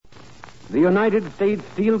The United States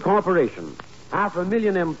Steel Corporation,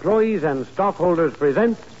 500,000 employees and stockholders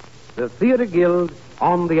presents the Theater Guild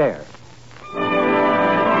on the Air.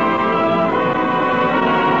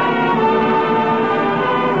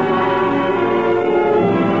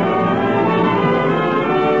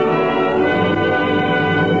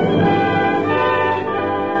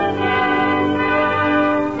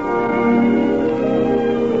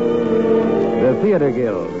 Theater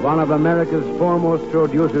Guild, one of America's foremost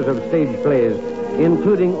producers of stage plays,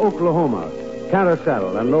 including Oklahoma,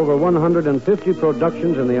 Carousel, and over 150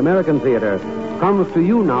 productions in the American theater, comes to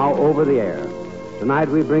you now over the air. Tonight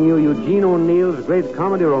we bring you Eugene O'Neill's great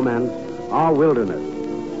comedy romance, Our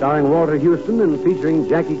Wilderness, starring Walter Houston and featuring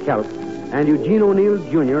Jackie Kelp and Eugene O'Neill,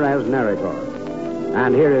 Jr. as narrator.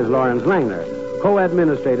 And here is Lawrence Langner,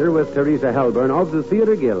 co-administrator with Teresa Helburn of the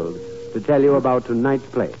Theater Guild, to tell you about tonight's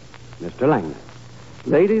play. Mr. Langner.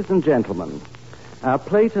 Ladies and gentlemen, our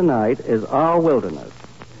play tonight is Our Wilderness,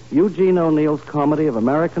 Eugene O'Neill's comedy of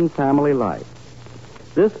American family life.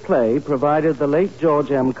 This play provided the late George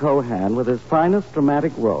M. Cohan with his finest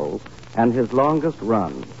dramatic role and his longest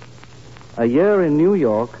run. A year in New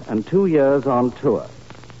York and 2 years on tour.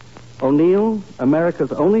 O'Neill,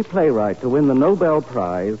 America's only playwright to win the Nobel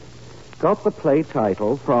Prize, got the play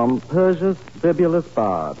title from Persia's bibulous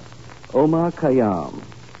bard, Omar Khayyam.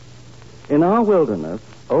 In Our Wilderness,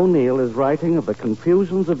 O'Neill is writing of the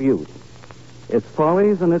confusions of youth, its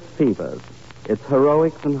follies and its fevers, its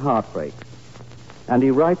heroics and heartbreaks. And he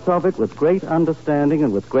writes of it with great understanding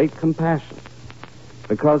and with great compassion,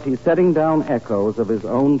 because he's setting down echoes of his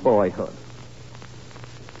own boyhood.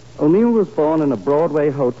 O'Neill was born in a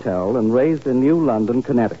Broadway hotel and raised in New London,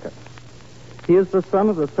 Connecticut. He is the son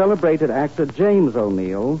of the celebrated actor James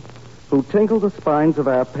O'Neill, who tinkled the spines of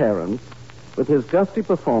our parents with his gusty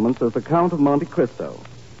performance as the Count of Monte Cristo.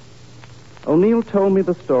 O'Neill told me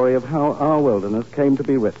the story of how Our Wilderness came to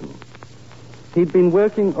be written. He'd been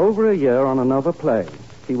working over a year on another play.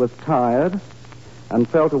 He was tired and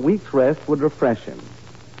felt a week's rest would refresh him.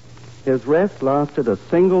 His rest lasted a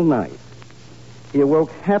single night. He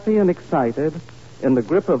awoke happy and excited in the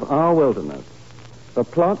grip of Our Wilderness, the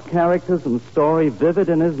plot, characters, and story vivid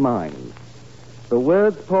in his mind. The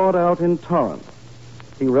words poured out in torrents.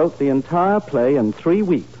 He wrote the entire play in 3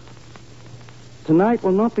 weeks. Tonight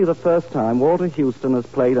will not be the first time Walter Houston has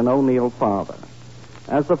played an O'Neill father.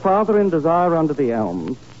 As the father in Desire Under the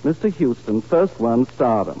Elms, Mr. Houston first won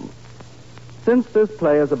stardom. Since this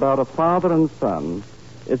play is about a father and son,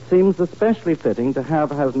 it seems especially fitting to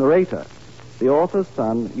have as narrator the author's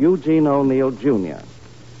son, Eugene O'Neill, Jr.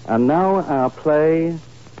 And now our play,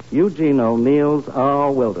 Eugene O'Neill's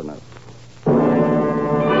Our Wilderness.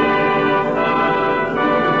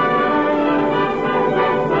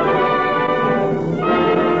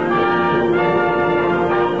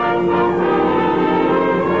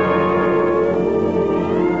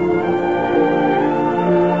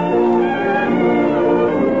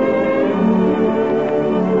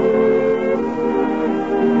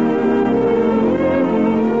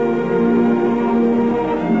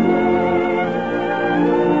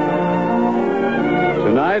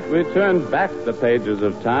 We turn back the pages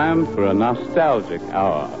of time for a nostalgic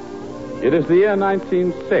hour. It is the year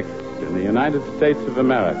 1906 in the United States of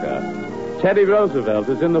America. Teddy Roosevelt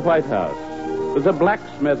is in the White House. There's a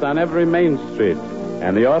blacksmith on every main street,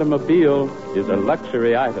 and the automobile is a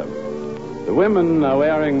luxury item. The women are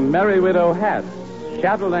wearing Merry Widow hats,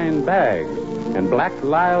 chatelaine bags, and black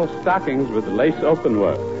lisle stockings with lace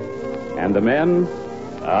openwork. And the men?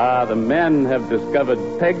 The men have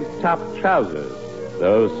discovered peg-top trousers.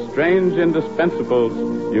 Those strange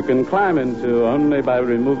indispensables you can climb into only by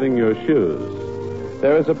removing your shoes.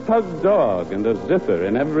 There is a pug dog and a zither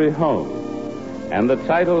in every home. And the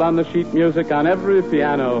title on the sheet music on every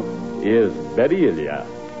piano is Betty Ilya.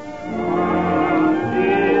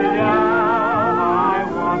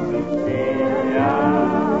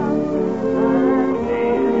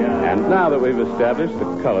 And now that we've established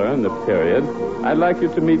the color and the period, I'd like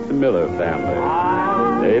you to meet the Miller family.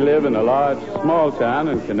 They live in a large, small town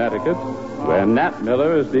in Connecticut, where Nat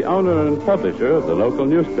Miller is the owner and publisher of the local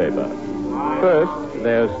newspaper. First,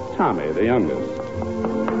 there's Tommy, the youngest.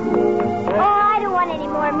 Oh, I don't want any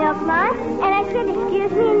more milk, Ma. And I said,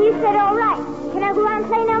 excuse me, and you said, all right. Can I go out and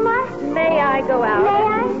play no more? May I go out? May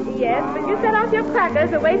I? Yes, but you set off your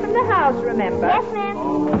crackers away from the house, remember? Yes, ma'am.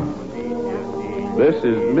 This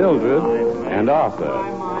is Mildred and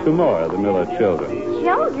Arthur, 2 more of the Miller children.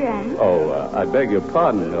 Children? Oh, I beg your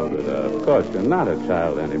pardon, Mildred. Of course, you're not a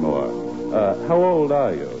child anymore. How old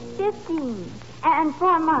are you? 15 and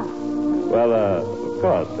 4 months. Well, of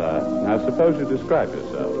course. Now, suppose you describe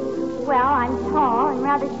yourself. Well, I'm tall and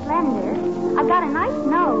rather slender. I've got a nice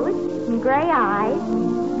nose and gray eyes.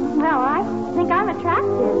 Well, I think I'm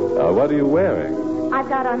attractive. What are you wearing? I've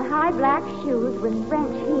got on high black shoes with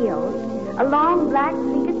French heels, a long black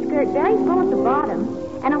pleated skirt very full at the bottom,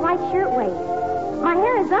 and a white shirtwaist. My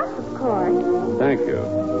hair is up, of course. Thank you.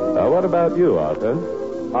 What about you,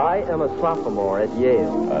 Arthur? I am a sophomore at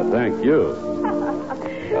Yale. Thank you.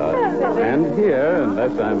 And here,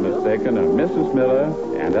 unless I'm mistaken, are Mrs. Miller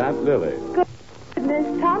and Aunt Lily.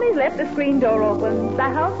 Goodness, Tommy's left the screen door open. The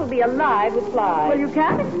house will be alive with flies. Well, you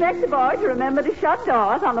can't expect a boy to remember to shut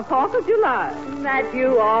doors on the 4th of July. That's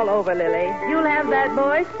you all over, Lily. You'll have that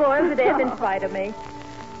boy spoiled to death in spite of me.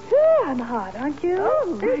 Phew, I'm hot, aren't you?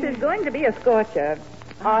 Oh, this is going to be a scorcher.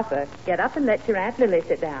 Arthur, get up and let your Aunt Lily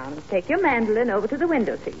sit down. Take your mandolin over to the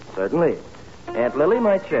window seat. Certainly. Aunt Lily,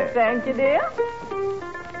 my chair. Thank you, dear.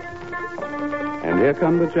 And here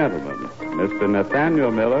come the gentlemen, Mr. Nathaniel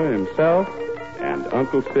Miller himself and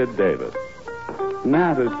Uncle Sid Davis.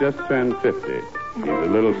 Nat has just turned 50. He's a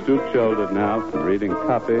little stoop-shouldered now from reading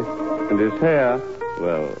copy, and his hair,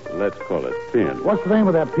 well, let's call it thin. What's the name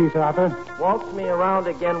of that piece, Arthur? Waltz me around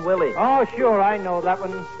again, Willie. Oh, sure, I know that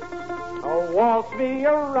one. Oh, waltz me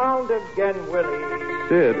around again, Willie.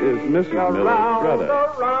 Sid is Mrs. Miller's brother,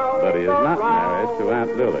 but he is not married to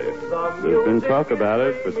Aunt Lily. There's been talk about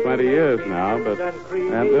it for 20 years now, but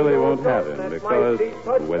Aunt Lily won't have him because,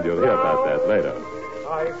 well, you'll hear about that later.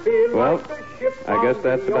 Well, I guess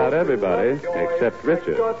that's about everybody except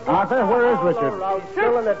Richard. Arthur, where is Richard? He's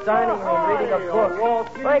still in the dining room reading a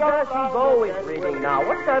book. My gosh, he's always reading now.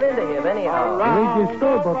 What's got into him, anyhow? He reads his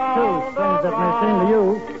school books, too. Things that may seem to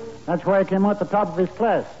you. That's why he came out the top of his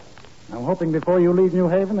class. I'm hoping before you leave New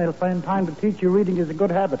Haven, they'll find time to teach you reading is a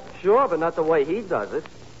good habit. Sure, but not the way he does it.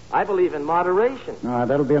 I believe in moderation.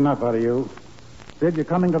 That'll be enough out of you. Sid, you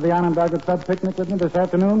coming to the Onondaga Club picnic with me this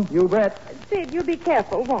afternoon? You bet. Sid, you'll be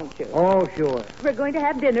careful, won't you? Oh, sure. We're going to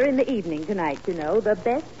have dinner in the evening tonight, you know. The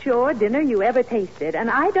best shore dinner you ever tasted. And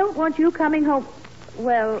I don't want you coming home,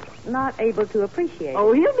 well, not able to appreciate it.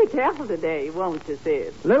 Oh, he'll be careful today, won't you,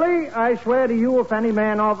 Sid? Lily, I swear to you, if any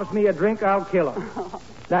man offers me a drink, I'll kill him.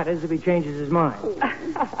 That is, if he changes his mind.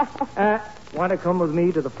 Want to come with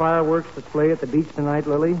me to the fireworks display at the beach tonight,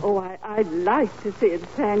 Lily? Oh, I'd like to, Sid,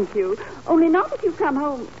 thank you. Only not that you've come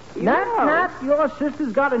home. Nat, your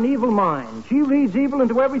sister's got an evil mind. She reads evil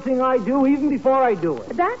into everything I do, even before I do it.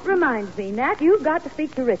 That reminds me, Nat, you've got to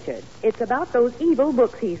speak to Richard. It's about those evil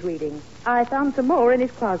books he's reading. I found some more in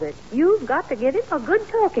his closet. You've got to give him a good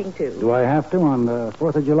talking to. Do I have to on the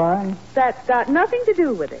 4th of July? That's got nothing to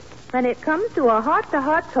do with it. When it comes to a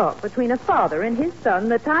heart-to-heart talk between a father and his son,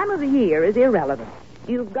 the time of the year is irrelevant.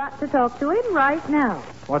 You've got to talk to him right now.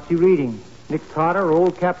 What's he reading? Nick Carter or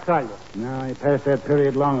Old Cap Collier? No, he passed that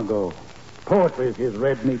period long ago. Poetry is his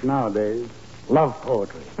red meat nowadays. Love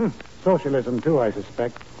poetry. Socialism, too, I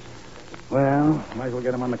suspect. Well, might as well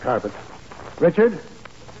get him on the carpet. Richard?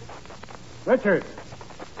 Richard!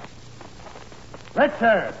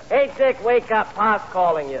 Richard! Hey, Dick, wake up. Pa's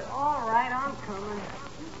calling you. All right, I'm coming.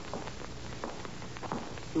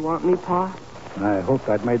 You want me, Pa? I hoped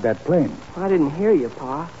I'd made that plain. I didn't hear you,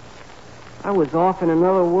 Pa. I was off in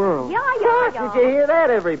another world. Yeah. Did you hear that,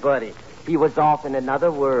 everybody? He was off in another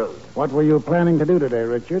world. What were you planning to do today,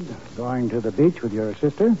 Richard? Going to the beach with your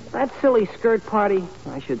sister? That silly skirt party?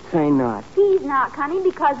 I should say not. He's not coming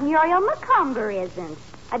because Muriel McCumber isn't.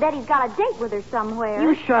 I bet he's got a date with her somewhere.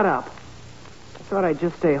 You shut up. I thought I'd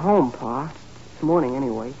just stay home, Pa. This morning,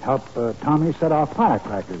 anyway. Help Tommy set off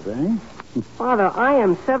firecrackers, eh? Father, I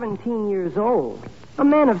am 17 years old. A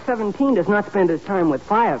man of 17 does not spend his time with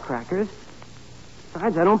firecrackers.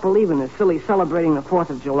 Besides, I don't believe in this silly celebrating the 4th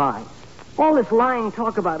of July. All this lying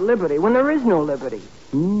talk about liberty when there is no liberty.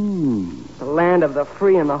 The land of the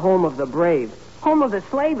free and the home of the brave. Home of the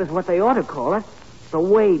slave is what they ought to call it. The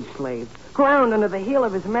wage slave, ground under the heel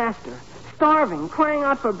of his master, starving, crying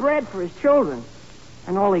out for bread for his children.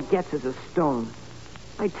 And all he gets is a stone.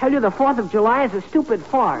 I tell you, the 4th of July is a stupid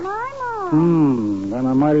farce. Them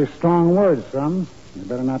are mighty strong words, son. You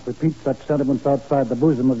better not repeat such sentiments outside the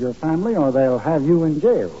bosom of your family, or they'll have you in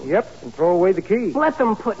jail. Yep, and throw away the key. Let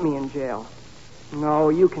them put me in jail. No,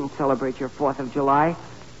 you can celebrate your 4th of July.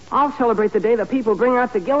 I'll celebrate the day the people bring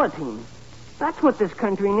out the guillotine. That's what this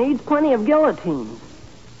country needs, plenty of guillotines.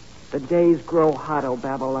 The days grow hot, O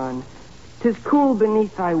Babylon. 'Tis cool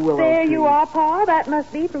beneath thy willow There tree. you are, Pa. That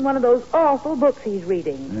must be from one of those awful books he's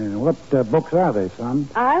reading. What books are they, son?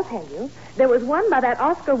 I'll tell you. There was one by that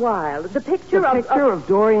Oscar Wilde, The Picture of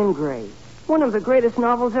Dorian Gray. One of the greatest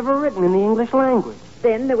novels ever written in the English language.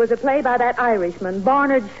 Then there was a play by that Irishman,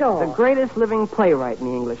 Barnard Shaw. The greatest living playwright in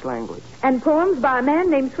the English language. And poems by a man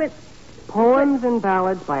named Poems and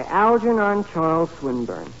Ballads by Algernon Charles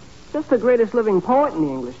Swinburne. Just the greatest living poet in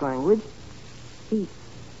the English language.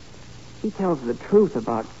 He tells the truth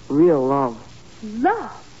about real love.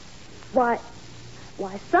 Love? Why,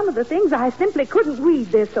 some of the things I simply couldn't read.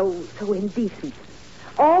 They're so indecent.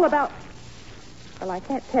 All about... Well, I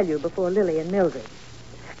can't tell you before Lily and Mildred.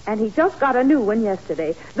 And he just got a new one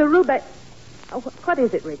yesterday. The Ruby... Oh, what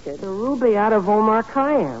is it, Richard? The Ruby out of Omar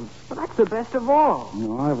Khayyam. Well, that's the best of all.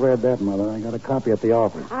 No, I've read that, Mother. I got a copy at the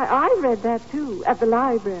office. I read that, too, at the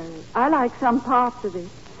library. I like some parts of it.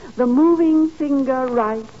 The moving finger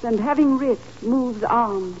writes, and having writ, moves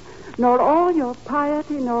on. Nor all your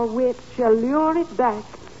piety nor wit shall lure it back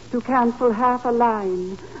to cancel half a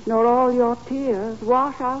line. Nor all your tears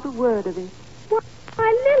wash out a word of it.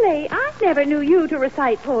 Why, Lily, I never knew you to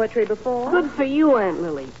recite poetry before. Good for you, Aunt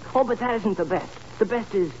Lily. Oh, but that isn't the best. The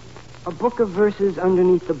best is a book of verses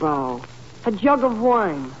underneath the bough, a jug of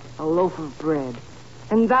wine, a loaf of bread,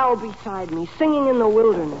 and thou beside me, singing in the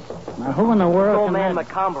wilderness. Now, who in the world Old can man that...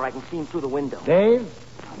 Macomber, I can see him through the window. Dave?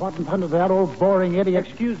 What in front of that old boring idiot?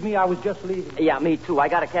 Excuse me, I was just leaving. Yeah, me too. I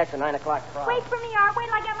got to catch a 9 o'clock flight. Wait for me, Art. Wait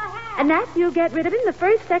till I get my hat. And that you'll get rid of him the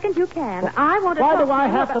first second you can. I want to Why talk do I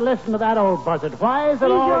to you have to about... listen to that old buzzard? Why is it He's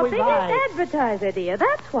your always biggest I? advertiser, dear.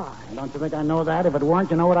 That's why. Don't you think I know that? If it weren't,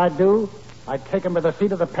 you know what I'd do? I'd take him by the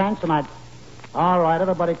seat of the pants and I'd... All right,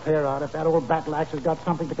 everybody clear out. If that old batlax has got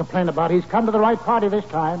something to complain about, he's come to the right party this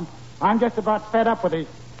time. I'm just about fed up with these.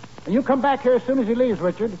 And you come back here as soon as he leaves,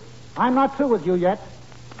 Richard. I'm not through with you yet.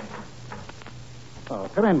 Oh,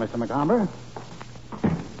 come in, Mr. Macomber.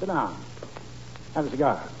 Sit down. Have a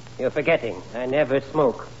cigar. You're forgetting. I never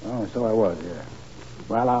smoke. Oh, so I was, yeah.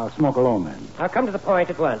 Well, I'll smoke alone then. I'll come to the point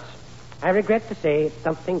at once. I regret to say it's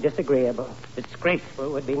something disagreeable.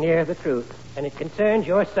 Disgraceful would be near the truth. And it concerns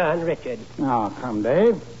your son, Richard. Oh, come,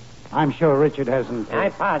 Dave. I'm sure Richard hasn't...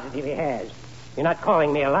 I'm positive he has. You're not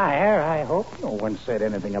calling me a liar, I hope. No one said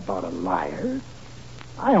anything about a liar.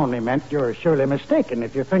 I only meant you're surely mistaken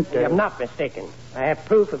if you think that... I'm not mistaken. I have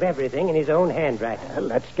proof of everything in his own handwriting. Well,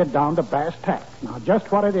 let's get down to brass tacks. Now,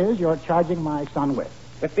 just what it is you're charging my son with.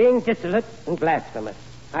 With being dissolute and blasphemous.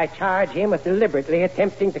 I charge him with deliberately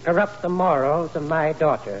attempting to corrupt the morals of my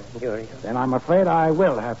daughter, Muriel. Then I'm afraid I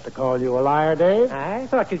will have to call you a liar, Dave. I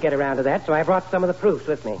thought you'd get around to that, so I brought some of the proofs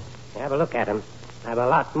with me. Have a look at them. I have a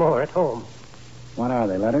lot more at home. What are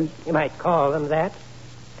they, letters? You might call them that.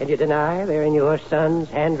 Can you deny they're in your son's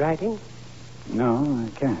handwriting? No,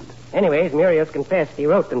 I can't. Anyways, Muriel's confessed he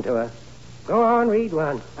wrote them to her. Go on, read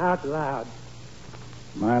one out loud.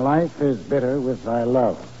 My life is bitter with thy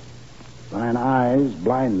love. Thine eyes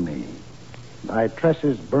blind me. Thy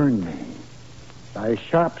tresses burn me. Thy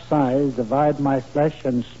sharp sighs divide my flesh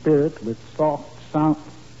and spirit with soft sound.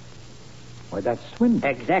 Why, that's Swinburne.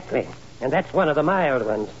 Exactly. And that's one of the mild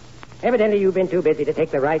ones. Evidently you've been too busy to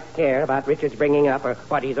take the right care about Richard's bringing up or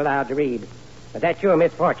what he's allowed to read. But that's your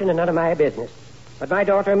misfortune and none of my business. But my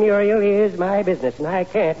daughter Muriel is my business, and I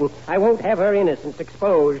can't and I won't have her innocence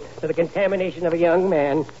exposed to the contamination of a young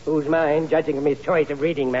man whose mind, judging from his choice of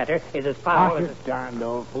reading matter, is as foul You as... darned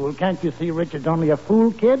old fool. Can't you see Richard's only a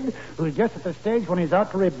fool kid who's just at the stage when he's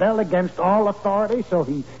out to rebel against all authority, so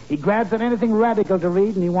he grabs at anything radical to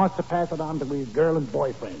read and he wants to pass it on to his girl and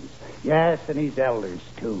boyfriends. Yes, and his elders,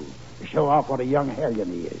 too, to show off what a young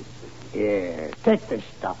hellion he is. Here, take this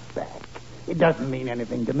stuff back. It doesn't mean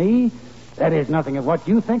anything to me. That is nothing of what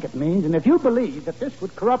you think it means, and if you believe that this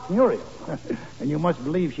would corrupt Muriel, then you must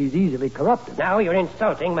believe she's easily corrupted. Now you're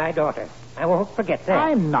insulting my daughter. I won't forget that.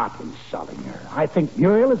 I'm not insulting her. I think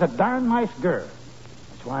Muriel is a darn nice girl.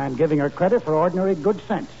 That's why I'm giving her credit for ordinary good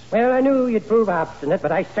sense. Well, I knew you'd prove obstinate,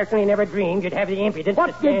 but I certainly never dreamed you'd have the impudence to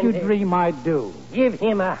What stand did you there. dream I'd do? Give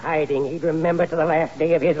him a hiding he'd remember to the last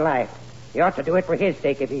day of his life. He ought to do it for his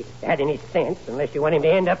sake if he had any sense, unless you want him to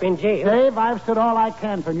end up in jail. Dave, I've said all I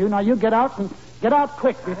can from you. Now you get out and get out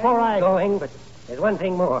quick before I'm going, but there's one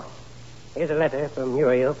thing more. Here's a letter from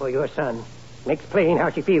Muriel for your son. Makes plain how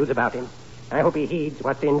she feels about him. I hope he heeds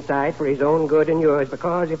what's inside for his own good and yours,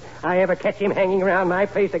 because if I ever catch him hanging around my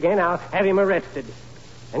place again, I'll have him arrested.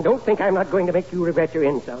 And don't think I'm not going to make you regret your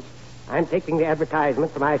insults. I'm taking the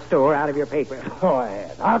advertisement for my store out of your paper. Go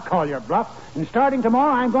ahead. I'll call your bluff. And starting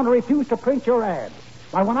tomorrow, I'm going to refuse to print your ad.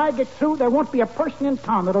 Why, when I get through, there won't be a person in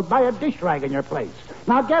town that'll buy a dish rag in your place.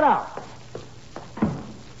 Now get out.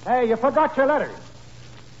 Hey, you forgot your letters.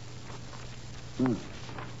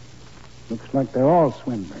 Looks like they're all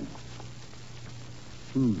Swinburne.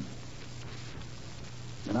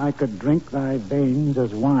 That I could drink thy veins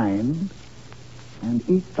as wine and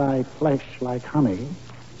eat thy flesh like honey,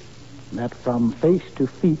 that from face to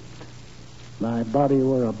feet thy body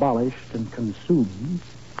were abolished and consumed,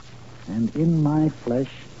 and in my flesh,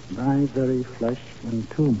 thy very flesh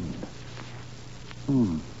entombed.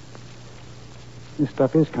 This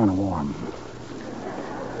stuff is kind of warm.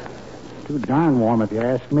 Too darn warm if you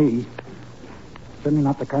ask me. Certainly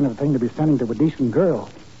not the kind of thing to be sending to a decent girl.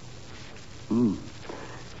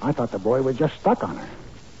 I thought the boy was just stuck on her.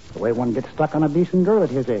 The way one gets stuck on a decent girl at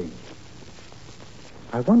his age.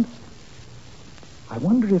 I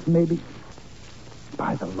wonder if maybe...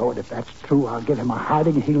 By the Lord, if that's true, I'll give him a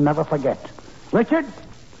hiding he'll never forget. Richard,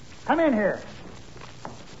 come in here.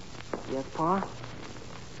 Yes, Pa?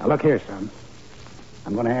 Now, look here, son.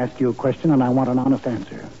 I'm going to ask you a question, and I want an honest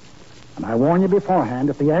answer. And I warn you beforehand,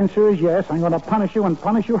 if the answer is yes, I'm going to punish you and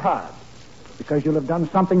punish you hard. Because you'll have done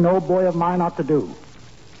something no boy of mine ought to do.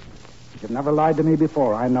 You've never lied to me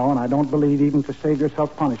before, I know, and I don't believe even to save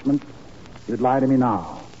yourself punishment, you'd lie to me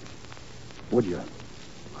now. Would you?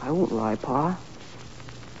 I won't lie, Pa.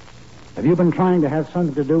 Have you been trying to have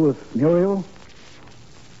something to do with Muriel?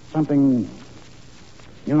 Something...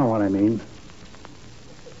 You know what I mean.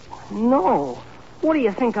 No. What do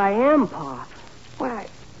you think I am, Pa? Why,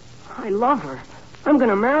 I love her. I'm going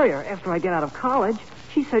to marry her after I get out of college.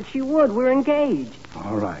 She said she would. We're engaged.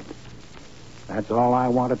 All right. That's all I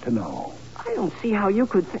wanted to know. I don't see how you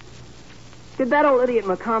could think... Did that old idiot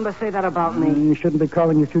Macomber say that about me? You shouldn't be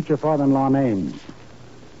calling your future father-in-law names.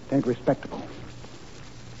 It ain't respectable.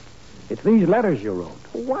 It's these letters you wrote.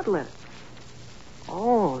 What letters?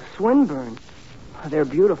 Oh, Swinburne. They're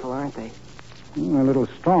beautiful, aren't they? A little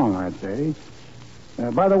strong, I'd say.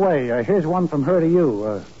 By the way, here's one from her to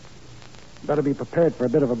you. Better be prepared for a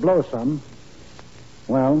bit of a blow, son.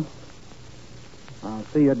 Well, I'll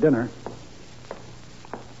see you at dinner.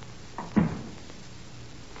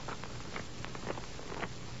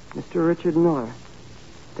 Mr. Richard Miller,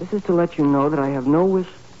 this is to let you know that I have no wish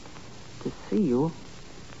to see you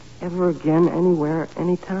ever again, anywhere,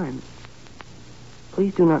 anytime.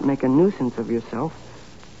 Please do not make a nuisance of yourself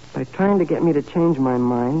by trying to get me to change my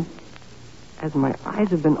mind, as my eyes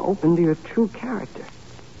have been opened to your true character.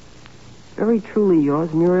 Very truly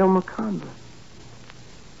yours, Muriel Macomber.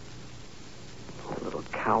 Poor little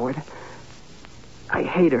coward. I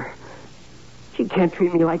hate her. She can't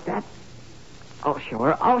treat me like that. I'll show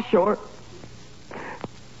her.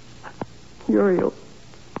 Muriel.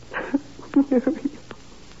 Muriel.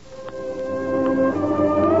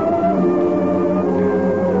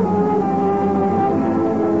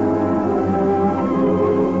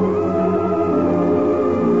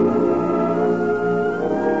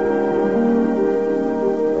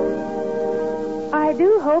 I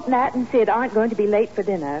do hope Nat and Sid aren't going to be late for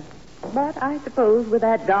dinner. But I suppose with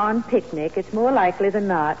that darn picnic, it's more likely than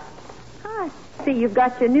not. I see you've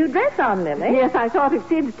got your new dress on, Lily. Yes, I thought if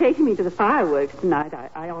Sid's taking me to the fireworks tonight,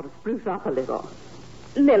 I ought to spruce up a little.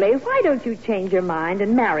 Lily, why don't you change your mind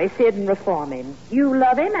and marry Sid and reform him? You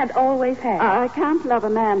love him and always have. I can't love a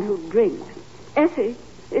man who drinks. Essie,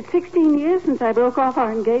 it's 16 years since I broke off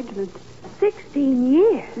our engagement. 16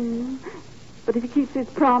 years? Mm. But if he keeps his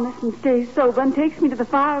promise and stays sober and takes me to the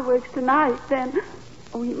fireworks tonight, then...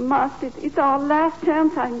 Oh, he must. It's our last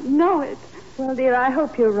chance. I know it. Well, dear, I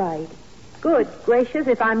hope you're right. Good gracious,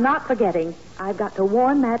 if I'm not forgetting, I've got to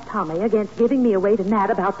warn that Tommy against giving me away to Nat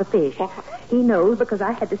about the fish. He knows because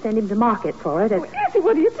I had to send him to market for it. Essie,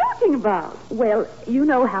 what are you talking about? Well, you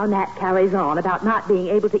know how Nat carries on about not being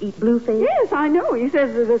able to eat bluefish? Yes, I know. He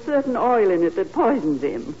says there's a certain oil in it that poisons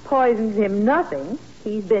him. Poisons him nothing.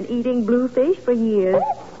 He's been eating bluefish for years.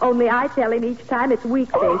 Only I tell him each time it's weak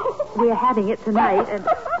fish. We're having it tonight, and...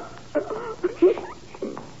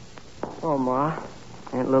 Oh, Ma.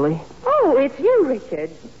 Aunt Lily. Oh, it's you, Richard.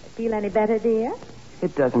 Feel any better, dear?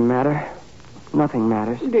 It doesn't matter. Nothing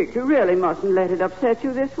matters. Dick, you really mustn't let it upset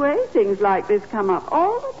you this way. Things like this come up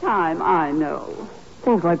all the time, I know.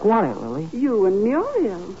 Things like what, Aunt Lily? You and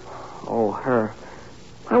Muriel. Oh, her.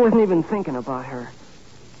 I wasn't even thinking about her.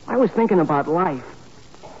 I was thinking about life.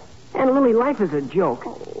 Aunt Lily, life is a joke.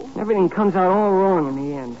 Oh. Everything comes out all wrong in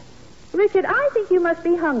the end. Richard, I think you must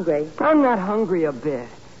be hungry. I'm not hungry a bit.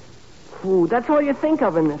 Food, that's all you think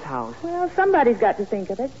of in this house. Well, somebody's got to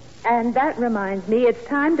think of it. And that reminds me, it's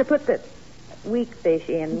time to put the weak fish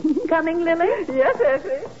in. Coming, Lily? Yes,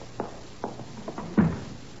 Essie.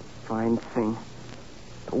 Fine thing.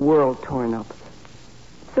 The world torn up.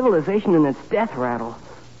 Civilization in its death rattle.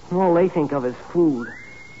 All they think of is food.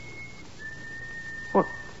 What?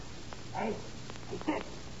 Hey, Dick.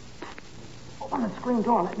 Open the screen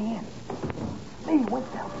door. Let me in. Hey, what's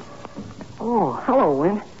that? Oh, hello,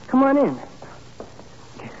 Win. Come on in.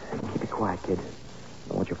 Keep it quiet, kid. I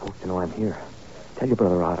don't want your folks to know I'm here. Tell your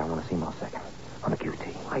brother out. I want to see him all second. On the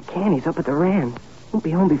QT. I can't. He's up at the Rand. Won't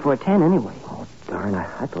be home before 10 anyway. Oh, darn darn,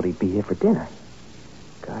 I thought he'd be here for dinner.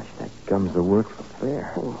 Gosh, that gums the works for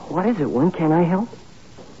fair. What is it, Win? Can I help?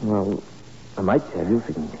 Well, I might tell you if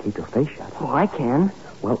you can keep your face shut. Oh, I can.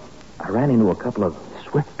 Well, I ran into a couple of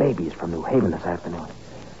swift babies from New Haven this afternoon.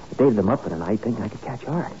 I dated them up for the night thinking I could catch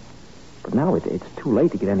Art. But now it's too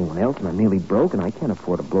late to get anyone else, and I'm nearly broke, and I can't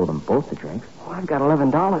afford to blow them both to drinks. Oh, I've got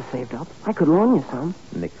 $11 saved up. I could loan you some.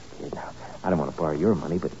 Nix, kid. Now, I don't want to borrow your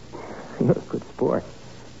money, but you're a good sport.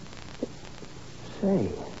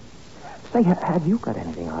 Say, have you got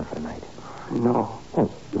anything on for tonight? No.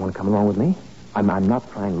 Oh, you want to come along with me? I'm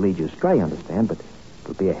not trying to lead you astray, understand, but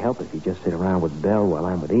it'll be a help if you just sit around with Belle while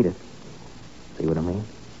I'm with Edith. See what I mean?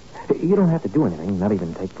 You don't have to do anything, not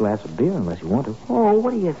even take a glass of beer unless you want to. Oh,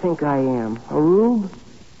 what do you think I am? A rube?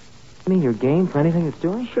 You mean you're game for anything it's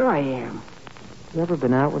doing? Sure I am. You ever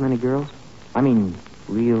been out with any girls? I mean,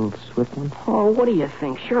 real swift ones? Oh, what do you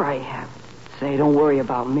think? Sure I have. Say, don't worry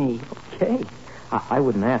about me. Okay. I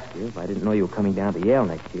wouldn't ask you if I didn't know you were coming down to Yale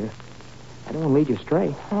next year. I don't want to lead you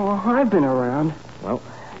astray. Oh, I've been around. Well,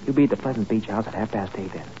 you be at the Pleasant Beach House at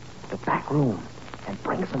 8:30 then. The back room. And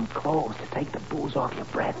bring some clothes to take the booze off your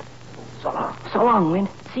breath. So long. So long, Win.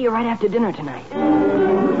 See you right after dinner tonight.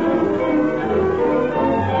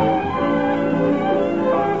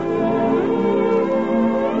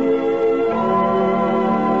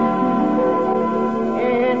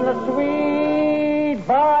 In the sweet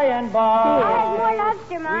by and by. More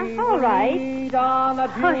lobster, Ma. All right.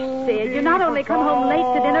 Hush, Sid. You not only come home late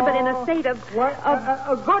to dinner, but in a state of...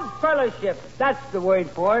 A good fellowship. That's the word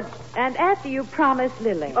for it. And after you promised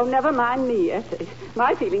Lily. Oh, never mind me, Essie.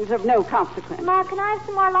 My feelings have no consequence. Ma, can I have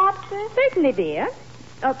some more lobster? Certainly, dear.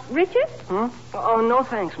 Richard? Huh? Oh, no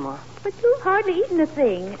thanks, Ma. But you've hardly eaten a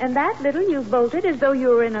thing, and that little you've bolted as though you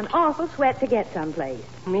were in an awful sweat to get someplace.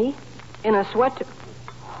 Me? In a sweat?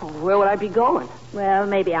 Oh, where would I be going? Well,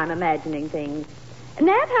 maybe I'm imagining things.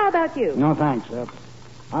 Nat, how about you? No, thanks.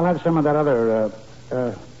 I'll have some of that other,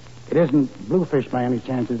 it isn't bluefish by any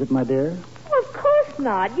chance, is it, my dear? Well, of course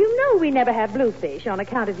not. You know we never have bluefish on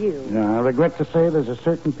account of you. I regret to say there's a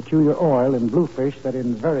certain peculiar oil in bluefish that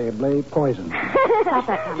invariably poisons. Stop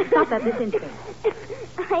that, Tommy. Stop that this instant.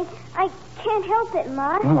 I can't help it,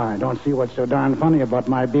 Ma. Well, I don't see what's so darn funny about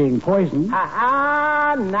my being poisoned.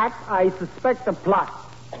 Nat, I suspect a plot.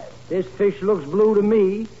 This fish looks blue to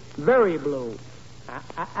me. Very blue.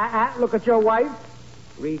 Look at your wife.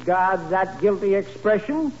 Regard that guilty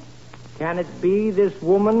expression. Can it be this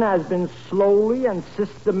woman has been slowly and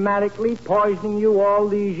systematically poisoning you all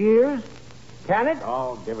these years? Can it?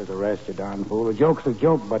 Oh, give us a rest, you darn fool. A joke's a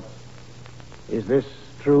joke, but is this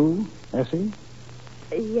true, Essie?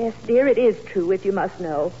 Yes, dear, it is true, if you must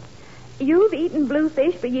know. You've eaten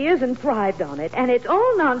bluefish for years and thrived on it, and it's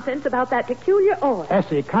all nonsense about that peculiar oil.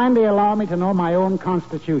 Essie, kindly allow me to know my own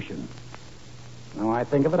constitution. Now I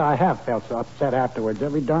think of it, I have felt so upset afterwards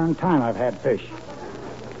every darn time I've had fish.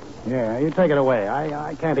 Yeah, you take it away.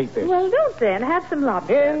 I can't eat fish. Well, don't then. Have some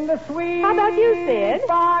lobster. In the sweet... How about you, Sid?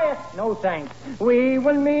 No, thanks. We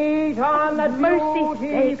will meet on that Mercy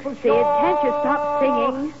sakes, Sid. Can't you stop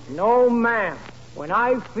singing? No, ma'am. When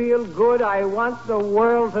I feel good, I want the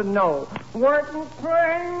world to know. Working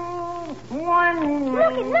train, one...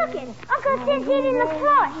 Look it. Uncle Sid's eating the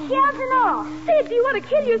floor, shells and all. Sid, do you want to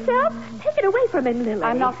kill yourself? Take it away from him, Lily.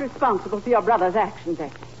 I'm not responsible for your brother's actions,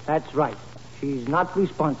 Essie. That's right. She's not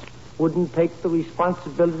responsible. Wouldn't take the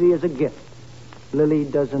responsibility as a gift. Lily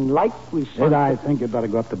doesn't like responsibility. Sid, I think you'd better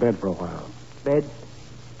go up to bed for a while. Bed?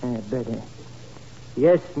 Bed.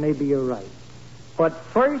 Yes, maybe you're right. But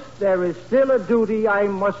first, there is still a duty I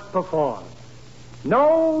must perform.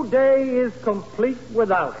 No day is complete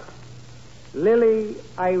without it. Lily,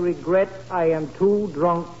 I regret I am too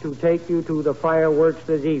drunk to take you to the fireworks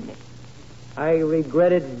this evening. I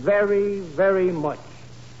regret it very, very much.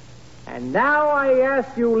 And now I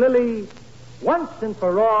ask you, Lily, once and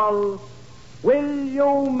for all, will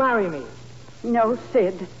you marry me? No,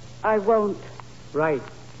 Sid, I won't. Right.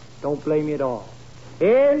 Don't blame me at all.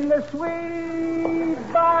 In the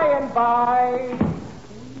sweet by and by.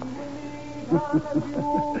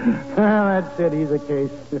 That's it. He's a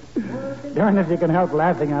case. Darn if you can help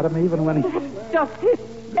laughing at him, even when he... Just it.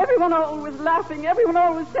 Everyone always laughing. Everyone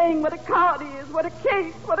always saying what a card he is, what a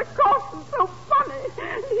case, what a cost, and so funny.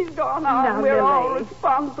 He's gone out, Now, and we're all Lily.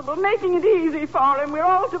 responsible, making it easy for him. We're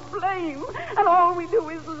all to blame, and all we do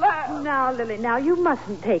is laugh. Now, Lily, now, you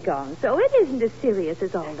mustn't take on so. It isn't as serious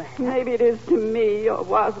as all that. Maybe it is to me, or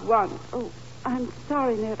was once. Oh, I'm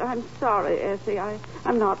sorry, Ned. I'm sorry, Essie.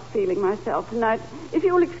 I'm not feeling myself tonight. If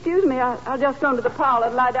you'll excuse me, I'll just go into the parlor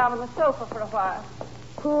and lie down on the sofa for a while.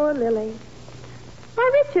 Poor Lily.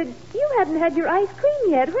 Why, Richard, you haven't had your ice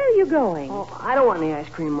cream yet. Where are you going? Oh, I don't want any ice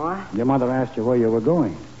cream, Ma. Your mother asked you where you were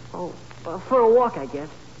going. Oh, for a walk, I guess.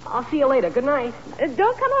 I'll see you later. Good night. Don't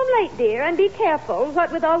come home late, dear, and be careful.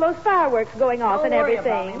 What with all those fireworks going off Don't and worry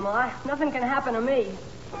everything. about me, Ma. Nothing can happen to me.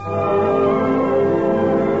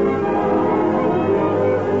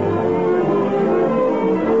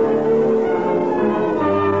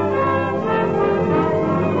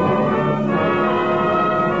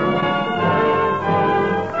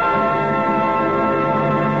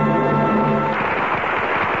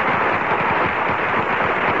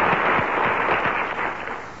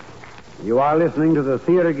 You are listening to the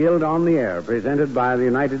Theater Guild on the Air, presented by the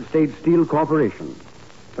United States Steel Corporation.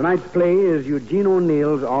 Tonight's play is Eugene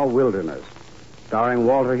O'Neill's Our Wilderness, starring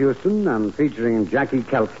Walter Houston and featuring Jackie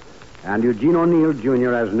Kelk and Eugene O'Neill,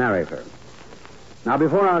 Jr. as narrator. Now,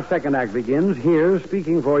 before our second act begins, here,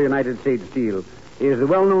 speaking for United States Steel, is the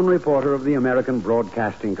well-known reporter of the American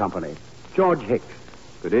Broadcasting Company, George Hicks.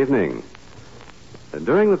 Good evening.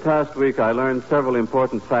 During the past week, I learned several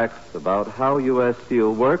important facts about how U.S.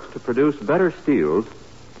 Steel works to produce better steels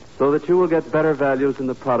so that you will get better values in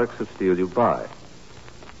the products of steel you buy.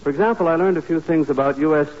 For example, I learned a few things about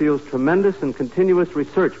U.S. Steel's tremendous and continuous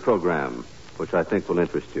research program, which I think will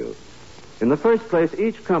interest you. In the first place,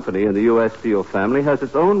 each company in the U.S. Steel family has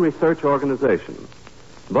its own research organization.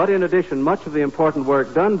 But in addition, much of the important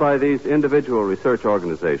work done by these individual research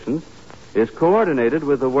organizations is coordinated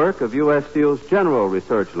with the work of U.S. Steel's General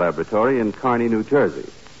Research Laboratory in Kearney, New Jersey.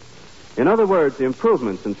 In other words, the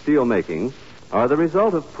improvements in steel making are the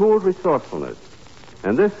result of pooled resourcefulness.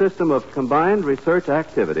 And this system of combined research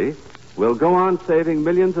activity will go on saving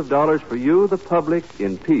millions of dollars for you, the public,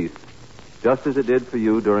 in peace, just as it did for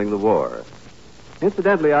you during the war.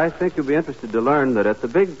 Incidentally, I think you'll be interested to learn that at the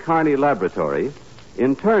big Kearney laboratory,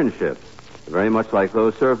 internships, very much like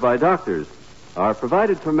those served by doctors, are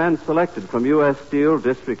provided for men selected from U.S. Steel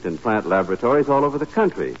district and plant laboratories all over the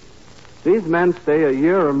country. These men stay a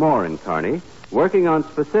year or more in Kearney, working on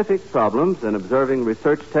specific problems and observing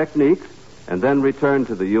research techniques, and then return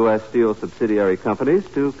to the U.S. Steel subsidiary companies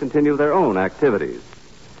to continue their own activities.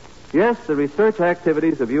 Yes, the research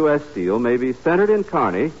activities of U.S. Steel may be centered in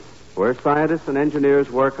Kearney, where scientists and engineers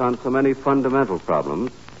work on so many fundamental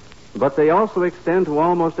problems, but they also extend to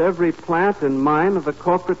almost every plant and mine of the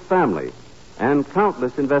corporate family, and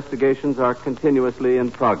countless investigations are continuously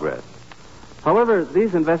in progress. However,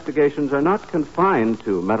 these investigations are not confined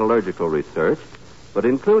to metallurgical research, but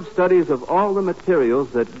include studies of all the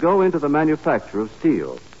materials that go into the manufacture of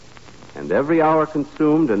steel. And every hour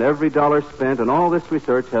consumed and every dollar spent in all this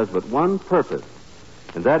research has but one purpose,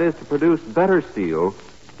 and that is to produce better steel,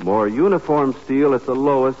 more uniform steel at the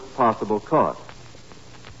lowest possible cost.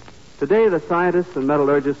 Today, the scientists and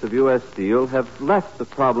metallurgists of U.S. Steel have left the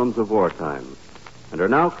problems of wartime and are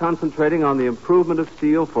now concentrating on the improvement of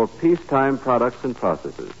steel for peacetime products and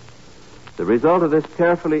processes. The result of this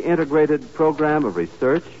carefully integrated program of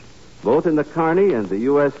research, both in the Kearney and the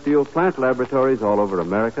U.S. Steel plant laboratories all over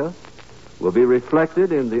America, will be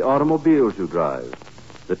reflected in the automobiles you drive,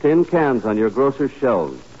 the tin cans on your grocer's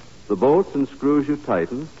shelves, the bolts and screws you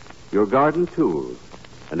tighten, your garden tools,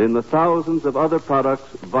 and in the thousands of other products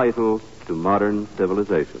vital to modern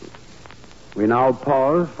civilization. We now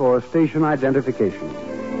pause for station identification.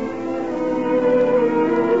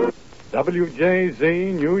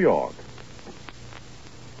 WJZ, New York.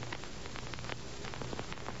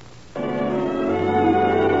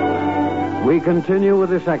 We continue with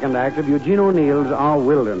the second act of Eugene O'Neill's Our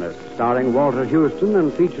Wilderness, starring Walter Houston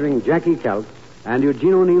and featuring Jackie Kelk and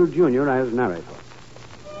Eugene O'Neill, Jr. as narrator.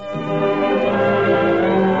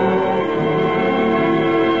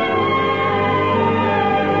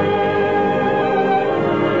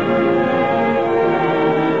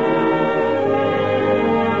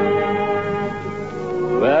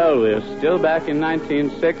 Well, we're still back in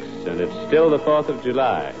 1906, and it's still the 4th of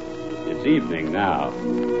July. It's evening now.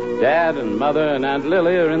 Dad and Mother and Aunt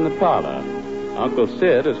Lily are in the parlor. Uncle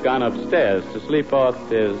Sid has gone upstairs to sleep off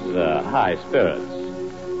his high spirits.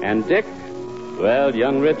 And Dick, well,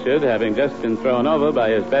 young Richard, having just been thrown over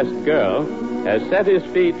by his best girl, has set his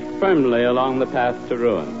feet firmly along the path to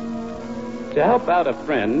ruin. To help out a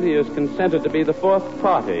friend, he has consented to be the fourth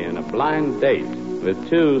party in a blind date with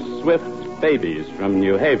two swift babies from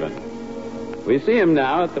New Haven. We see him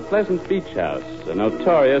now at the Pleasant Beach House, a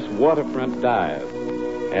notorious waterfront dive.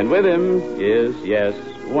 And with him is, yes,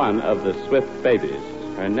 one of the swift babies.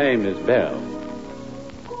 Her name is Belle.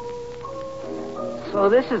 So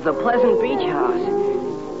this is the Pleasant Beach House.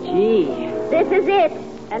 Gee. This is it.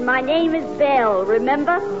 And my name is Belle,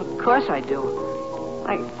 remember? Of course I do.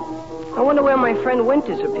 I wonder where my friend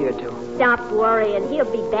Winters appeared to. Stop worrying.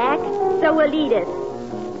 He'll be back. So will Edith.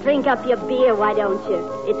 Drink up your beer, why don't you?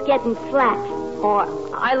 It's getting flat.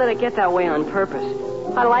 Oh, I let it get that way on purpose.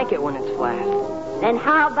 I like it when it's flat. Then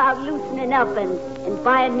how about loosening up and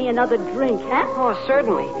buying me another drink, huh? Oh,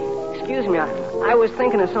 certainly. Excuse me, I was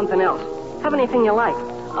thinking of something else. Have anything you like.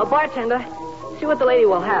 Bartender, see what the lady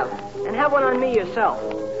will have. And have one on me yourself.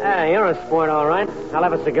 Ah, you're a sport, all right. I'll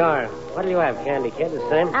have a cigar. What'll you have, Candy Kid? The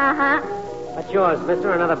same? Uh-huh. What's yours,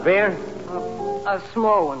 mister? Another beer? A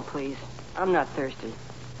small one, please. I'm not thirsty.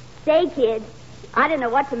 Say, kid, I don't know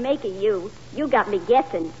what to make of you. You got me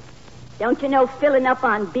guessing. Don't you know filling up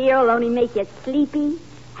on beer will only make you sleepy?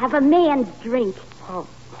 Have a man's drink. Oh,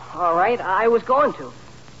 all right. I was going to.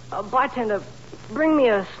 Bartender, bring me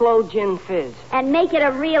a slow gin fizz. And make it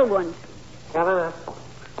a real one. Coming up.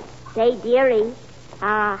 Say, dearie,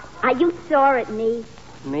 are you sore at me?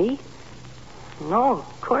 Me? No,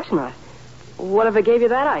 of course not. Whatever gave you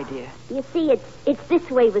that idea? You see, it's this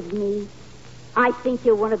way with me. I think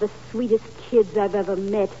you're one of the sweetest kids I've ever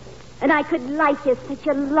met. And I could like you such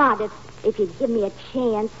a lot if you'd give me a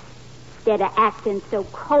chance. Instead of acting so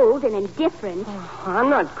cold and indifferent. Oh, I'm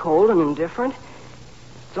not cold and indifferent.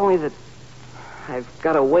 It's only that I've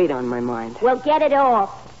got a weight on my mind. Well, get it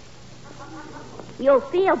off. You'll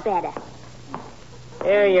feel better.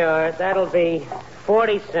 Here you are. That'll be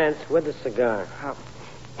 40 cents with the cigar.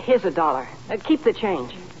 Here's $1. Keep the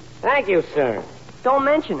change. Thank you, sir. Don't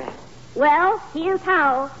mention it. Well, here's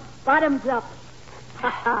how. Bottoms up.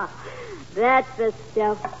 That's the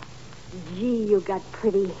stuff. Gee, you got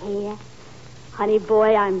pretty hair. Honey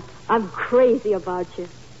boy, I'm crazy about you.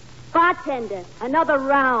 Bartender, another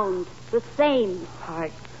round. The same.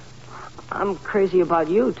 I'm crazy about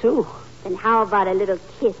you, too. Then how about a little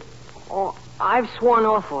kiss? Oh, I've sworn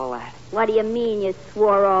off all that. What do you mean you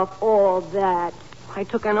swore off all that? I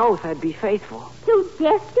took an oath I'd be faithful. To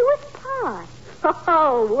death do us part.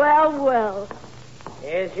 Oh, well.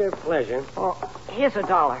 Here's your pleasure. Oh, here's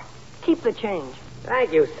 $1. Keep the change.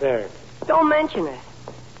 Thank you, sir. Don't mention it.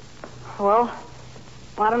 Well,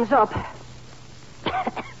 bottoms up.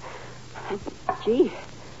 Gee,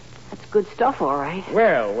 that's good stuff, all right.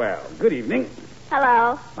 Well, good evening.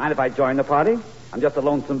 Hello. Mind if I join the party? I'm just a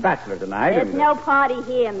lonesome bachelor tonight. There's no party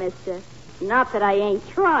here, mister. Not that I ain't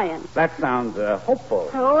trying. That sounds hopeful.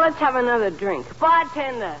 Oh, let's have another drink.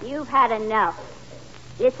 Bartender. You've had enough.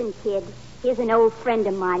 Listen, kid. Here's an old friend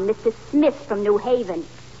of mine, Mr. Smith from New Haven.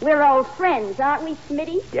 We're old friends, aren't we,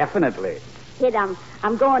 Smitty? Definitely. Kid,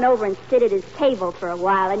 I'm going over and sit at his table for a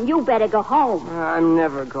while, and you better go home. I'm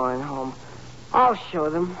never going home. I'll show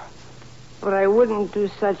them. But I wouldn't do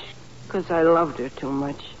such because I loved her too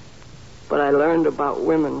much. But I learned about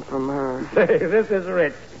women from her. Hey, this is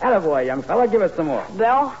rich. Attaboy, young fella. Give us some more.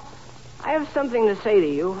 Belle, I have something to say to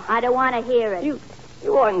you. I don't want to hear it. You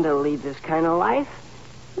oughtn't to lead this kind of life.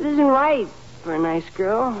 It isn't right for a nice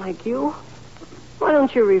girl like you. Why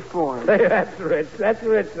don't you reform? Hey, that's rich. That's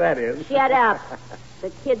rich, that is. Shut up.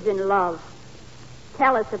 The kid's in love.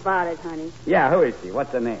 Tell us about it, honey. Yeah, who is she?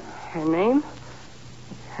 What's her name? Her name?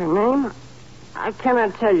 Her name? I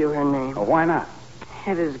cannot tell you her name. Oh, why not?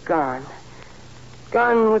 It is gone.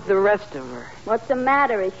 Gone with the rest of her. What's the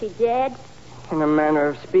matter? Is she dead? In a manner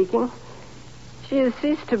of speaking. She has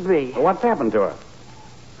ceased to be. Well, what's happened to her?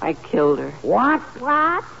 I killed her. What?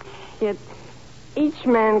 What? Yet each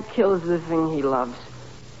man kills the thing he loves.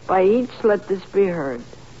 By each let this be heard.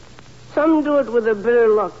 Some do it with a bitter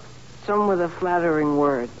look, some with a flattering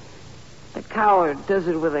word. The coward does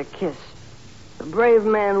it with a kiss. The brave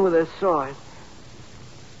man with a sword.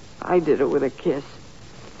 I did it with a kiss.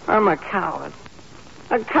 I'm a coward.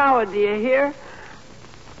 A coward, do you hear?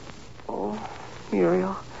 Oh,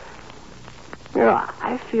 Muriel.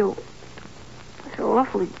 I feel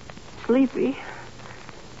awfully sleepy.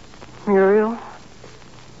 Muriel,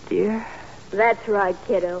 dear. That's right,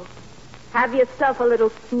 kiddo. Have yourself a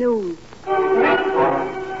little snooze.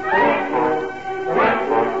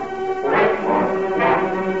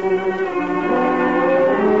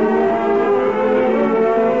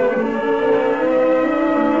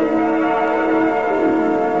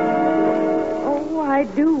 I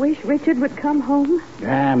do wish Richard would come home.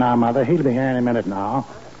 Yeah, now, Mother, he'll be here any minute now.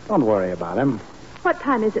 Don't worry about him. What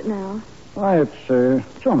time is it now? Why, it's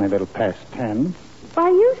only a little past 10. Why,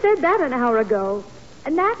 you said that an hour ago.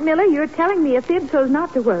 And Nat Miller, you're telling me a fib so's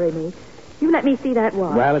not to worry me. You let me see that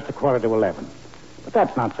watch. Well, it's 11:15. But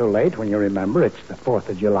that's not so late when you remember it's the 4th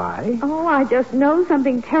of July. Oh, I just know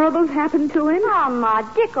something terrible's happened to him. Oh, Ma,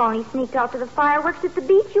 Dick only sneaked out to the fireworks at the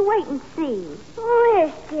beach. You wait and see.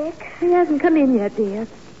 Where's Dick? He hasn't come in yet, dear.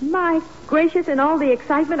 My gracious, in all the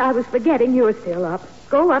excitement, I was forgetting you were still up.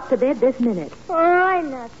 Go up to bed this minute. Oh,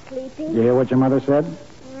 I'm not sleepy. You hear what your mother said?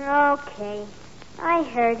 Okay. I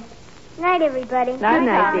heard. Night, everybody. Good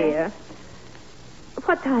night, dear.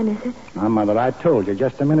 What time is it? Oh, Mother, I told you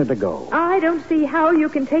just a minute ago. I don't see how you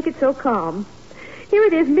can take it so calm. Here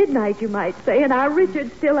it is midnight, you might say, and our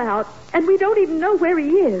Richard's still out, and we don't even know where he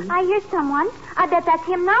is. I hear someone. I bet that's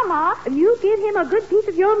him now, Ma. You give him a good piece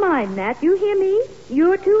of your mind, Nat. You hear me?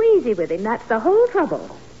 You're too easy with him. That's the whole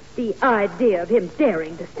trouble. The idea of him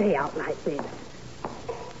daring to stay out like this.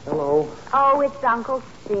 Hello. Oh, it's Uncle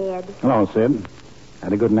Sid. Hello, Sid.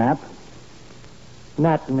 Had a good nap?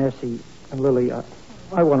 Nat and Essie and Lily,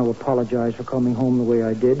 I want to apologize for coming home the way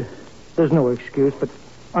I did. There's no excuse, but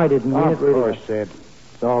I didn't mean it. Of course, Sid.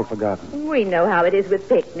 It's all forgotten. We know how it is with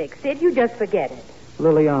picnics, Sid. You just forget it.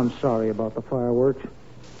 Lily, I'm sorry about the fireworks.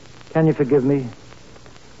 Can you forgive me?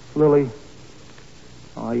 Lily?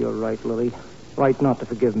 Oh, you're right, Lily. Right not to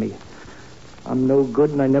forgive me. I'm no good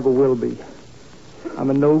and I never will be. I'm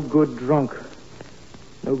a no-good drunk.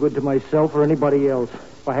 No good to myself or anybody else.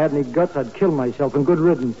 If I had any guts, I'd kill myself and good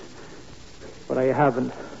riddance. But I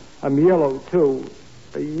haven't. I'm yellow, too.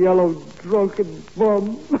 A yellow, drunken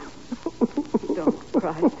bum. Don't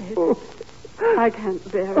cry, Sid. I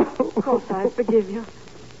can't bear it. Of course I forgive you.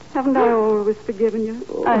 Haven't I always forgiven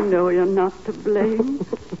you? I know you're not to blame.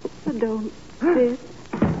 So don't, Sid.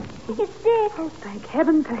 It's Sid. Oh, thank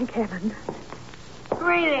heaven, thank heaven.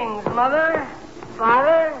 Greetings, Mother,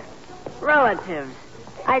 Father, relatives.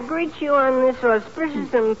 I greet you on this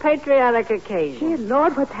auspicious and patriotic occasion. Dear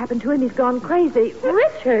Lord, what's happened to him? He's gone crazy.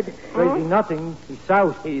 Richard! Crazy nothing. He's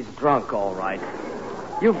soused. He's drunk, all right.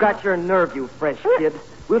 You've got your nerve, you fresh kid.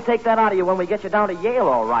 We'll take that out of you when we get you down to Yale,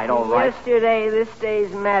 all right. Yesterday, this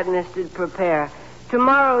day's madness did prepare.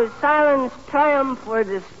 Tomorrow's silence, triumph, or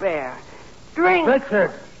despair. Drink!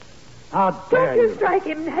 Richard! How dare Don't you strike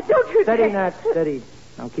him, Nat. Don't you Steady, dare. Nat, steady.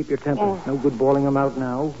 Now keep your temper. No good bawling him out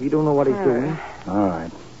now. You don't know what he's doing. All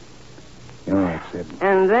right. You're all right, Sid.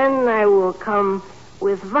 And then I will come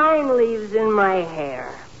with vine leaves in my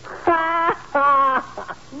hair.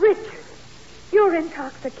 Richard, you're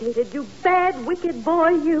intoxicated, you bad, wicked boy,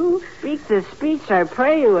 you. Speak the speech, I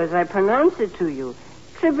pray you, as I pronounce it to you,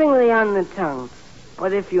 trippingly on the tongue.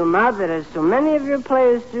 But if you mouth it as so many of your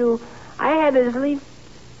players do, I had his leaf.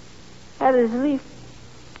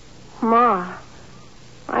 Ma,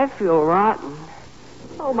 I feel rotten.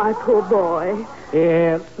 Oh, my poor boy.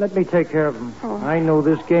 Yeah, let me take care of him. I know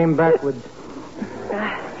this game backwards.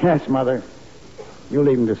 Yes, Mother. You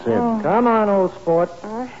leave him to Sid. Come on, old sport.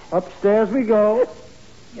 Upstairs we go.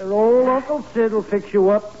 Your old Uncle Sid will fix you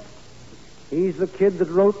up. He's the kid that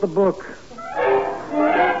wrote the book.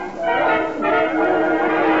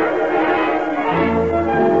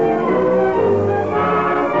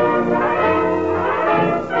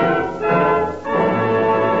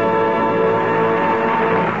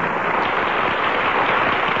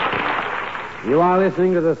 You are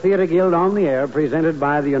listening to the Theater Guild on the Air, presented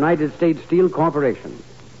by the United States Steel Corporation.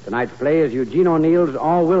 Tonight's play is Eugene O'Neill's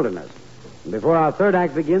All Wilderness. And before our third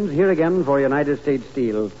act begins, here again for United States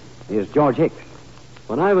Steel is George Hicks.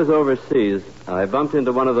 When I was overseas, I bumped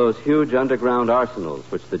into one of those huge underground arsenals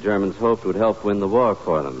which the Germans hoped would help win the war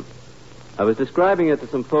for them. I was describing it to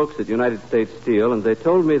some folks at United States Steel, and they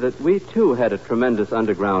told me that we, too, had a tremendous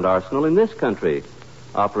underground arsenal in this country,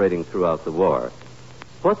 operating throughout the war.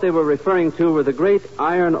 What they were referring to were the great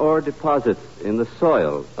iron ore deposits in the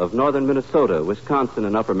soil of northern Minnesota, Wisconsin,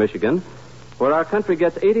 and upper Michigan, where our country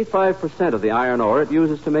gets 85% of the iron ore it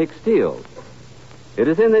uses to make steel. It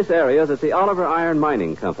is in this area that the Oliver Iron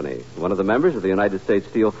Mining Company, one of the members of the United States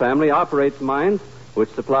Steel family, operates mines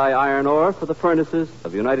which supply iron ore for the furnaces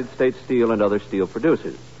of United States Steel and other steel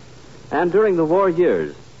producers. And during the war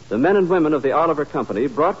years, the men and women of the Oliver Company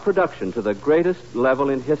brought production to the greatest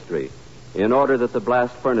level in history in order that the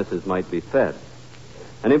blast furnaces might be fed.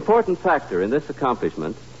 An important factor in this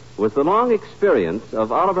accomplishment was the long experience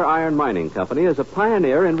of Oliver Iron Mining Company as a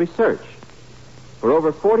pioneer in research. For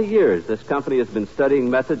over 40 years, this company has been studying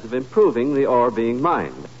methods of improving the ore being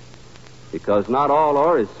mined. Because not all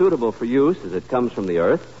ore is suitable for use as it comes from the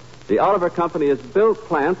earth, the Oliver Company has built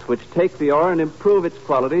plants which take the ore and improve its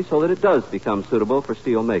quality so that it does become suitable for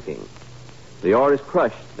steel making. The ore is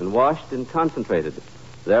crushed and washed and concentrated,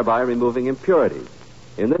 thereby removing impurities.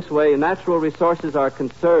 In this way, natural resources are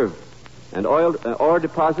conserved, and ore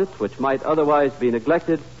deposits which might otherwise be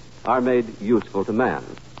neglected are made useful to man.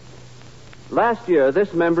 Last year,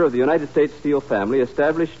 this member of the United States Steel family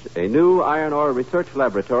established a new iron ore research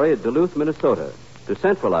laboratory at Duluth, Minnesota, to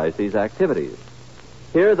centralize these activities.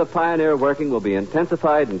 Here, the pioneer working will be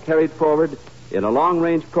intensified and carried forward in a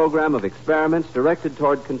long-range program of experiments directed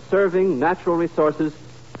toward conserving natural resources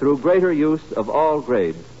through greater use of all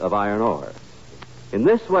grades of iron ore. In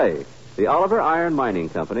this way, the Oliver Iron Mining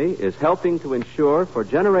Company is helping to ensure for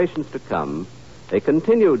generations to come a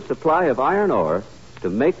continued supply of iron ore to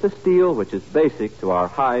make the steel which is basic to our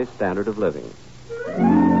high standard of living.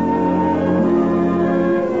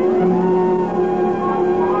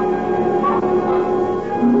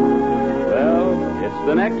 Well, it's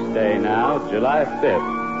the next day now, July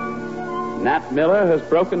 5th. Nat Miller has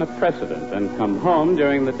broken a precedent and come home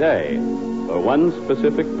during the day for one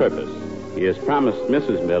specific purpose. He has promised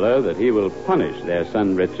Mrs. Miller that he will punish their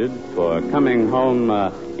son Richard for coming home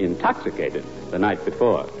intoxicated the night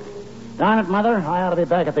before. Darn it, Mother, I ought to be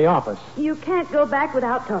back at the office. You can't go back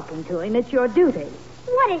without talking to him. It's your duty.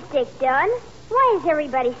 What has Dick done? Why is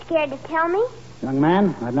everybody scared to tell me? Young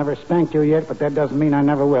man, I've never spanked you yet, but that doesn't mean I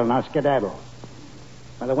never will. Now skedaddle.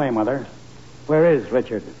 By the way, Mother, where is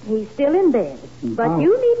Richard? He's still in bed. But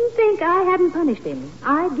you needn't think I hadn't punished him.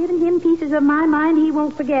 I've given him pieces of my mind he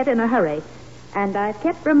won't forget in a hurry. And I've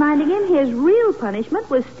kept reminding him his real punishment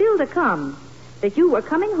was still to come. That you were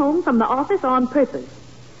coming home from the office on purpose.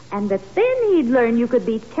 And that then he'd learn you could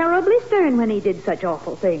be terribly stern when he did such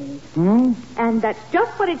awful things. And that's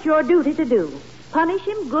just what it's your duty to do. Punish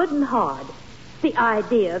him good and hard. The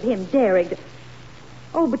idea of him daring to...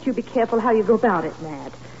 Oh, but you be careful how you go about it,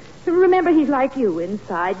 Nat. Remember, he's like you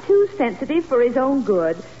inside, too sensitive for his own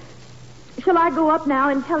good. Shall I go up now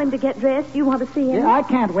and tell him to get dressed? You want to see him? Yeah, I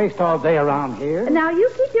can't waste all day around here. Now,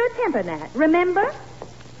 you keep your temper, Nat. Remember?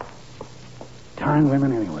 Darn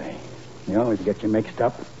women anyway. They always get you mixed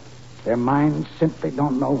up. Their minds simply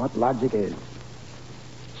don't know what logic is.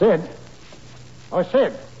 Sid. Oh,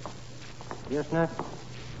 Sid. Yes, Nat?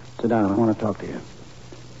 Sit down. I want to talk to you.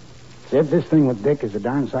 Sid, this thing with Dick is a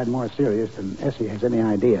darn sight more serious than Essie has any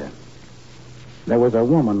idea. There was a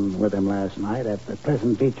woman with him last night at the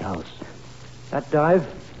Pleasant Beach house. That dive?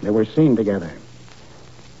 They were seen together.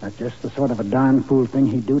 That's just the sort of a darn fool thing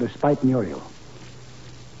he'd do to spite Muriel.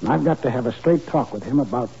 And I've got to have a straight talk with him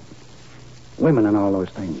about women and all those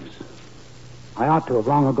things. I ought to have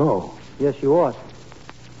long ago. Yes, you ought.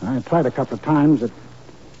 I tried a couple of times.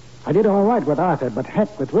 I did all right with Arthur, but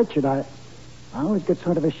heck, with Richard, I always get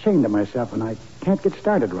sort of ashamed of myself when I can't get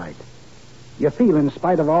started right. You feel, in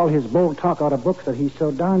spite of all his bold talk out of books, that he's so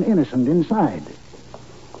darn innocent inside.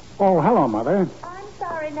 Oh, hello, Mother. I'm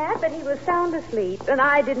sorry, Nat, but he was sound asleep, and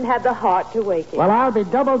I didn't have the heart to wake him. Well, I'll be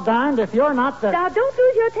double darned if you're not the... Now, don't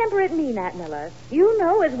lose your temper at me, Nat Miller. You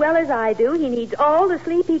know as well as I do he needs all the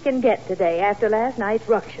sleep he can get today after last night's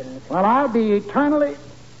ructions. Well, I'll be eternally...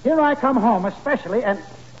 Here I come home, especially, and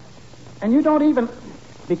you don't even...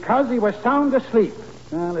 Because he was sound asleep.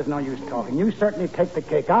 Well, there's no use talking. You certainly take the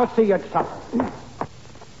cake. I'll see you at supper.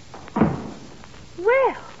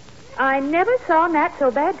 Well, I never saw Nat so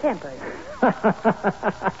bad-tempered.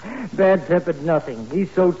 Bad-tempered nothing. He's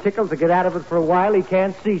so tickled to get out of it for a while he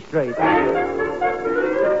can't see straight.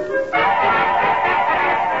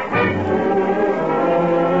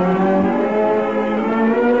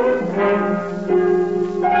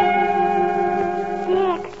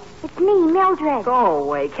 Mildred. Go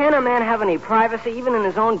away. Can't a man have any privacy, even in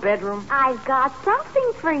his own bedroom? I've got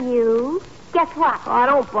something for you. Guess what? Oh,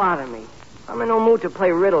 don't bother me. I'm in no mood to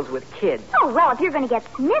play riddles with kids. Oh, well, if you're going to get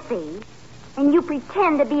snippy and you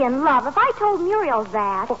pretend to be in love, if I told Muriel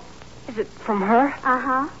that... Oh, is it from her?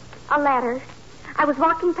 Uh-huh. A letter. I was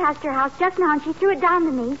walking past your house just now, and she threw it down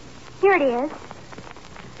to me. Here it is.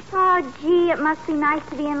 Oh, gee, it must be nice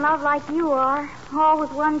to be in love like you are, all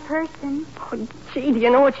with one person. Oh, gee, do you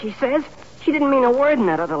know what she says? She didn't mean a word in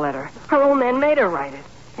that other letter. Her old man made her write it.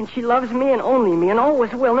 And she loves me and only me and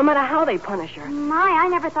always will, no matter how they punish her. My, I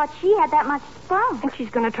never thought she had that much spunk. And she's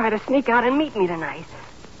going to try to sneak out and meet me tonight.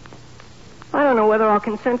 I don't know whether I'll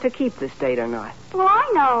consent to keep this date or not. Well,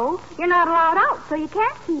 I know. You're not allowed out, so you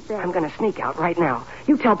can't keep it. I'm going to sneak out right now.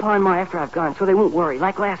 You tell Pa and Ma after I've gone so they won't worry,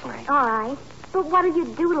 like last night. All right. But what'll you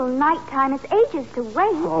do till nighttime? It's ages to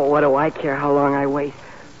wait. Oh, what do I care how long I wait?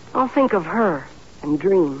 I'll think of her and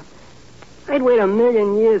dream. I'd wait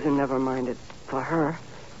 1,000,000 years and never mind it for her.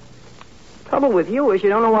 Trouble with you is you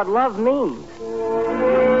don't know what love means.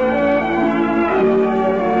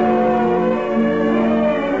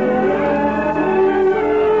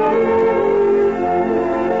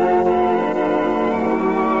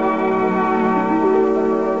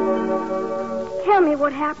 Tell me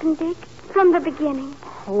what happened, Dick, from the beginning.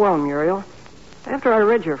 Well, Muriel, after I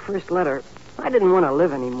read your first letter, I didn't want to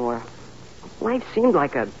live anymore. Life seemed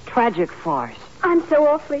like a tragic farce. I'm so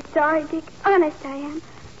awfully sorry, Dick. Honest, I am.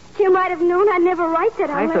 You might have known I'd never write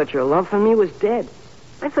that I thought your love for me was dead.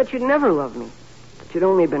 I thought you'd never love me. That you'd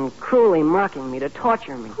only been cruelly mocking me to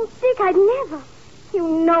torture me. Oh, Dick, I'd never.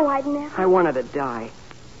 You know I'd never. I wanted to die.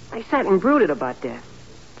 I sat and brooded about death.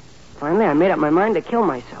 Finally, I made up my mind to kill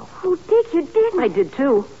myself. Oh, Dick, you didn't. I did,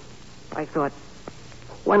 too. I thought,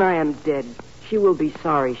 when I am dead, she will be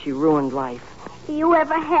sorry she ruined life. If you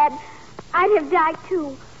ever had, I'd have died,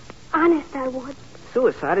 too. Honest, I would.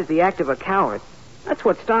 Suicide is the act of a coward. That's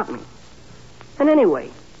what stopped me. And anyway,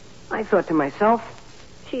 I thought to myself,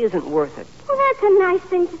 she isn't worth it. Well, that's a nice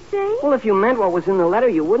thing to say. Well, if you meant what was in the letter,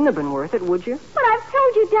 you wouldn't have been worth it, would you? But I've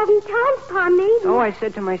told you a dozen times, Pa made me. So I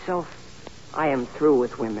said to myself, I am through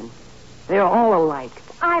with women. They are all alike.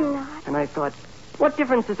 I'm not. And I thought, what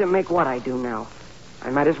difference does it make what I do now?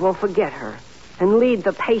 I might as well forget her and lead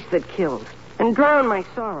the pace that kills and drown my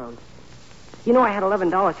sorrows. You know, I had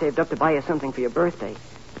 $11 saved up to buy you something for your birthday.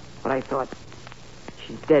 But I thought,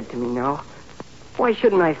 she's dead to me now. Why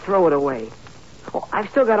shouldn't I throw it away? Oh, I've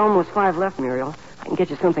still got almost 5 left, Muriel. I can get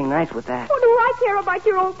you something nice with that. What do I care about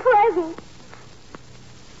your own present?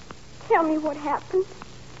 Tell me what happened.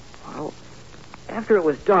 Well, after it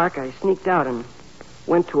was dark, I sneaked out and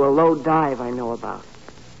went to a low dive I know about.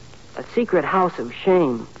 A secret house of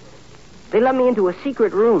shame. They let me into a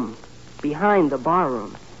secret room behind the bar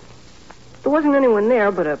room. There wasn't anyone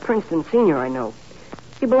there but a Princeton senior I know.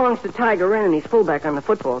 He belongs to Tiger Inn and he's fullback on the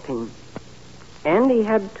football team. And he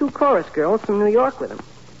had 2 chorus girls from New York with him.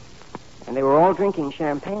 And they were all drinking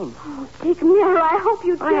champagne. Oh, Dick Miller, I hope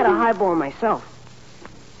you did. I had a highball myself.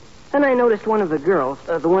 Then I noticed one of the girls,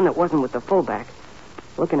 the one that wasn't with the fullback,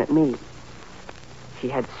 looking at me. She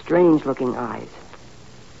had strange-looking eyes.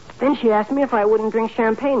 Then she asked me if I wouldn't drink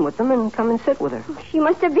champagne with them and come and sit with her. Oh, she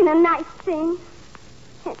must have been a nice thing.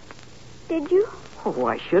 Did you? Oh,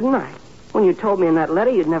 why shouldn't I? When you told me in that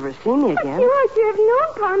letter you'd never see me again. But you ought to have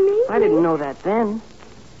known, Pa made me. I didn't know that then.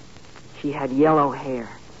 She had yellow hair.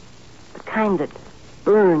 The kind that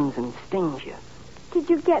burns and stings you. Did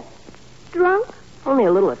you get drunk? Only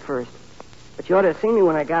a little at first. But you ought to have seen me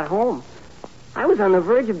when I got home. I was on the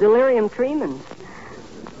verge of delirium tremens.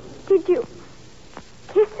 Did you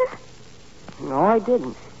kiss her? No, I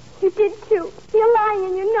didn't. You did, too. You're lying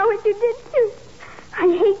and you know it. You did, too. I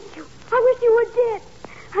hate you. I wish you were dead.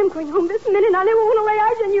 I'm going home this minute. I never want to lay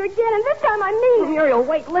eyes on you again, and this time I mean it. Muriel,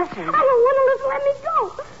 wait, listen. I don't want to listen. Let me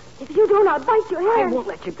go. If you don't, I'll bite your hand. I won't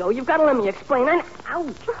let you go. You've got to let me explain.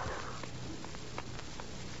 Ouch.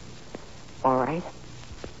 All right.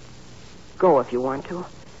 Go if you want to.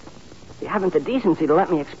 You haven't the decency to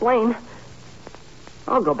let me explain.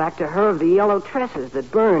 I'll go back to her of the yellow tresses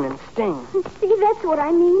that burn and sting. See, that's what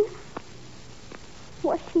I mean.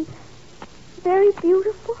 Was she very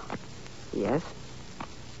beautiful? Yes.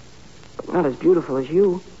 But not as beautiful as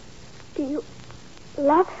you. Do you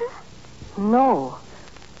love her? No.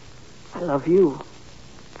 I love you.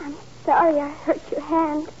 I'm sorry I hurt your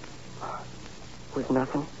hand. It was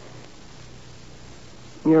nothing.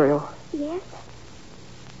 Muriel. Yes?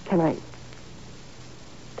 Can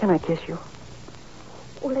I kiss you?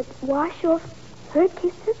 Will it wash off her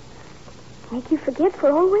kisses? Make you forget for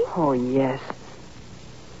always? Oh, yes.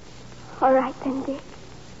 All right, then, Dick.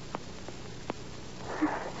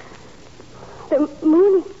 The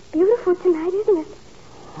moon is beautiful tonight, isn't it?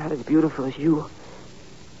 Not as beautiful as you.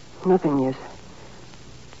 Nothing is.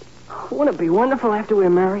 Wouldn't it be wonderful after we're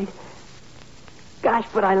married? Gosh,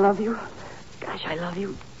 but I love you. Gosh, I love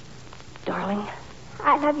you. Darling.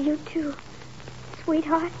 I love you, too,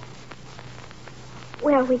 sweetheart.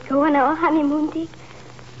 Where are we going on our honeymoon, Dick?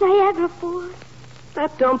 Niagara Falls.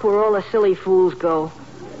 That dump where all the silly fools go.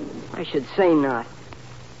 I should say not.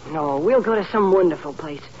 No, we'll go to some wonderful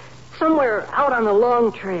place. Somewhere out on the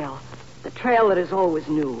long trail. The trail that is always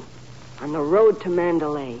new. On the road to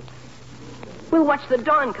Mandalay. We'll watch the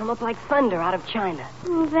dawn come up like thunder out of China.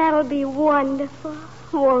 Oh, that'll be wonderful,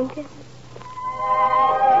 won't it?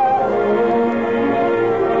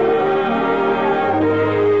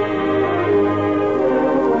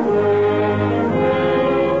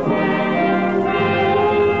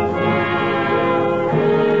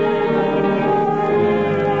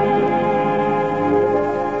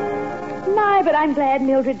 But I'm glad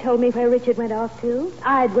Mildred told me where Richard went off to.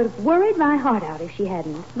 I'd have worried my heart out if she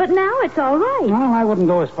hadn't. But now it's all right. Well, I wouldn't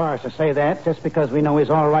go as far as to say that. Just because we know he's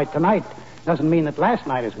all right tonight doesn't mean that last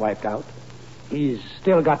night is wiped out. He's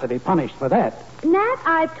still got to be punished for that. Nat,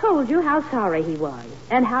 I've told you how sorry he was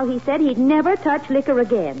and how he said he'd never touch liquor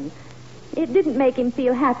again. It didn't make him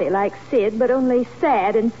feel happy like Sid, but only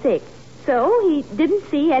sad and sick. So he didn't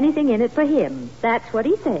see anything in it for him. That's what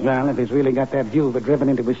he said. Well, if he's really got that view driven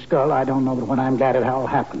into his skull, I don't know but when I'm glad it all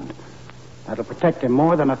happened. That'll protect him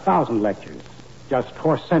more than 1,000 lectures. Just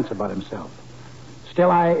horse sense about himself. Still,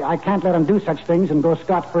 I can't let him do such things and go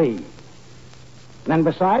scot-free. Then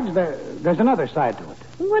besides, there's another side to it.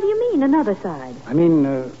 What do you mean, another side? I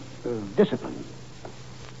mean, discipline.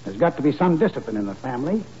 There's got to be some discipline in the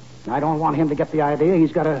family. And I don't want him to get the idea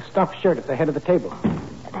he's got a stuffed shirt at the head of the table.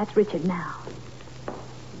 That's Richard now.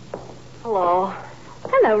 Hello.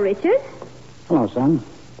 Hello, Richard. Hello, son.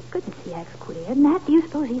 Goodness, he acts queer. Nat, do you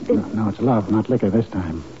suppose he's been... No, it's love, not liquor this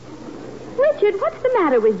time. Richard, what's the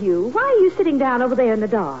matter with you? Why are you sitting down over there in the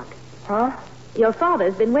dark? Huh? Your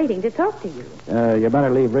father's been waiting to talk to you. You better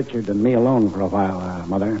leave Richard and me alone for a while,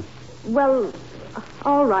 Mother. Well,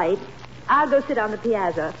 all right. I'll go sit on the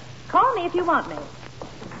piazza. Call me if you want me.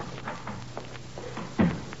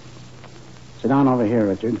 Sit down over here,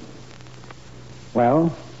 Richard.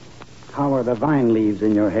 Well, how are the vine leaves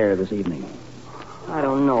in your hair this evening? I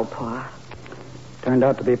don't know, Pa. Turned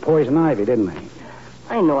out to be poison ivy, didn't they?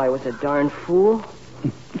 I know I was a darn fool.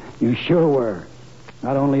 You sure were.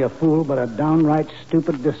 Not only a fool, but a downright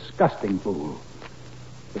stupid, disgusting fool.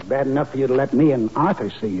 It's bad enough for you to let me and Arthur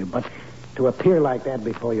see you, but to appear like that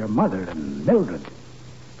before your mother and Mildred.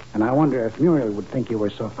 And I wonder if Muriel would think you were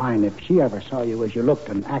so fine if she ever saw you as you looked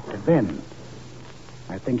and acted then.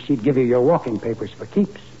 I think she'd give you your walking papers for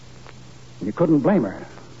keeps. You couldn't blame her.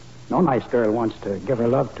 No nice girl wants to give her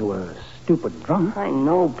love to a stupid drunk. I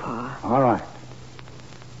know, Pa. All right.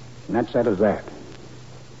 And that settles that.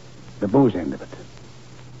 The booze end of it.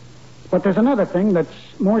 But there's another thing that's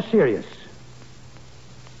more serious.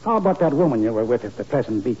 How about that woman you were with at the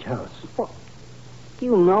Pleasant Beach house? What?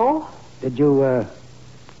 You know? Did you,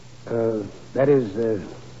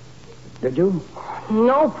 did you?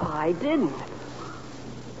 No, Pa, I didn't.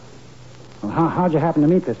 Well, how'd you happen to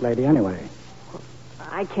meet this lady anyway?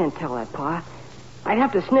 I can't tell that, Pa. I'd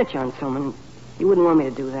have to snitch on someone. You wouldn't want me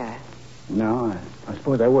to do that. No, I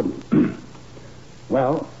suppose I wouldn't.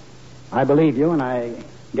 Well, I believe you, and I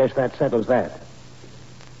guess that settles that.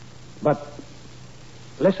 But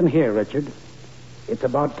listen here, Richard. It's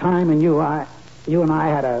about time, and you and I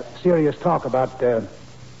had a serious talk about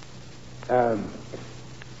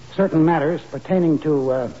certain matters pertaining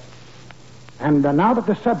to. And now that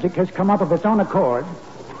the subject has come up of its own accord,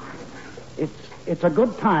 it's a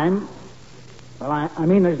good time. Well, I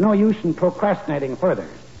mean, there's no use in procrastinating further.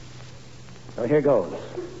 So here goes.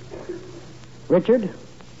 Richard,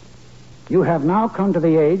 you have now come to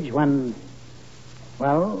the age when,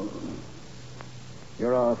 well,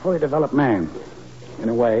 you're a fully developed man, in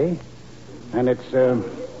a way, and it's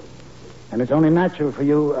only natural for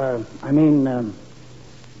you.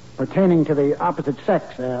 Pertaining to the opposite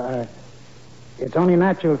sex, it's only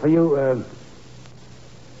natural for you.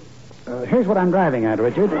 Here's what I'm driving at,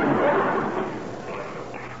 Richard.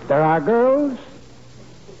 There are girls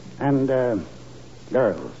and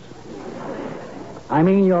girls. I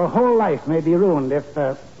mean, your whole life may be ruined if.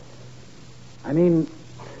 There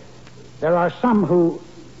are some who.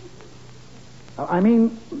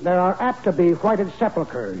 There are apt to be whited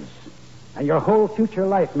sepulchres, and your whole future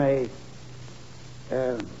life may.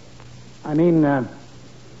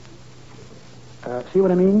 See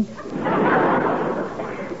what I mean?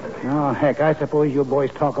 Oh, heck, I suppose you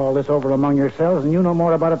boys talk all this over among yourselves, and you know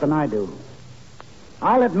more about it than I do.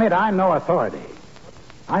 I'll admit I'm no authority.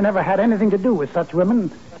 I never had anything to do with such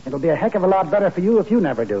women. It'll be a heck of a lot better for you if you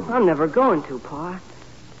never do. I'm never going to, Pa.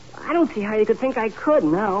 I don't see how you could think I could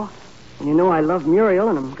now. And you know I love Muriel,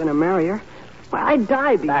 and I'm going to marry her. Well, I'd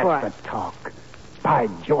die before. That's the talk. By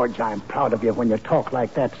George, I'm proud of you when you talk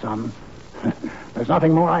like that, son. There's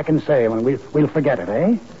nothing more I can say when we'll forget it,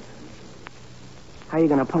 eh? How are you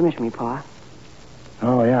going to punish me, Pa?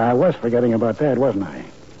 Oh, yeah, I was forgetting about that, wasn't I?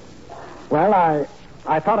 Well,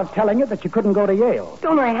 I thought of telling you that you couldn't go to Yale.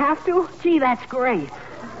 Don't I have to? Gee, that's great.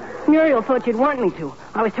 Muriel thought you'd want me to.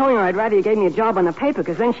 I was telling her I'd rather you gave me a job on the paper,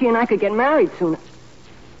 because then she and I could get married sooner.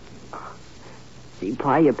 Gee,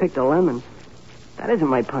 Pa, you picked a lemon. That isn't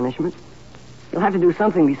my punishment. You'll have to do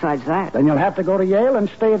something besides that. Then you'll have to go to Yale and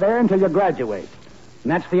stay there until you graduate.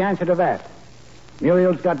 And that's the answer to that.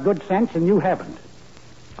 Muriel's got good sense, and you haven't.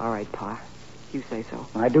 All right, Pa. You say so.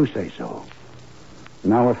 I do say so.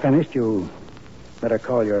 Now we're finished, you better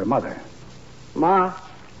call your mother. Ma.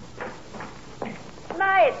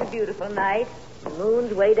 My, it's a beautiful night. The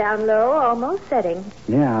moon's way down low, almost setting.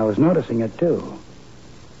 Yeah, I was noticing it, too.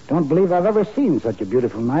 Don't believe I've ever seen such a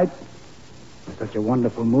beautiful night with such a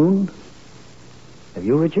wonderful moon. Have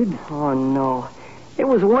you, Richard? Oh, no. It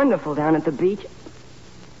was wonderful down at the beach.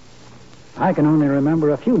 I can only remember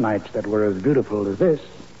a few nights that were as beautiful as this.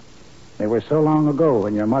 They were so long ago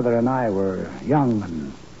when your mother and I were young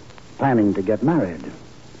and planning to get married.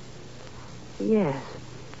 Yes.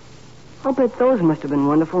 I'll bet those must have been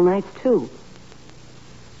wonderful nights, too.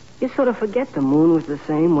 You sort of forget the moon was the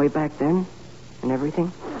same way back then and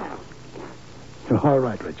everything. You're all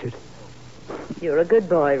right, Richard. You're a good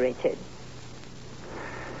boy, Richard.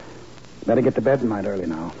 Better get to bed tonight early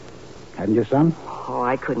now. Hadn't you, son? Oh,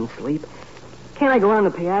 I couldn't sleep. Can't I go on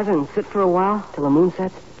the piazza and sit for a while till the moon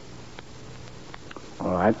sets?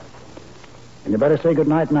 All right. And you better say good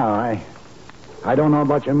night now. I don't know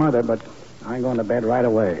about your mother, but I'm going to bed right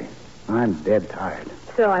away. I'm dead tired.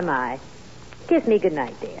 So am I. Kiss me good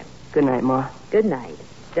night, dear. Good night, Ma. Good night.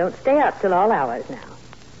 Don't stay up till all hours now.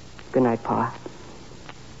 Good night, Pa.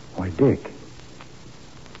 Why, Dick.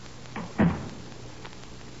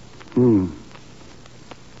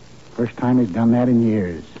 First time he's done that in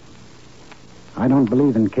years. I don't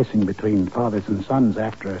believe in kissing between fathers and sons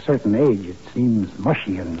after a certain age. It seems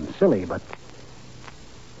mushy and silly, but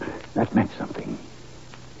that meant something.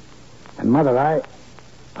 And, Mother,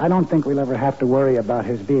 I don't think we'll ever have to worry about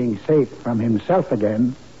his being safe from himself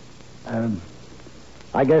again.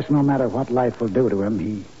 I guess no matter what life will do to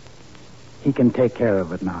him, he can take care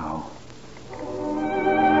of it now.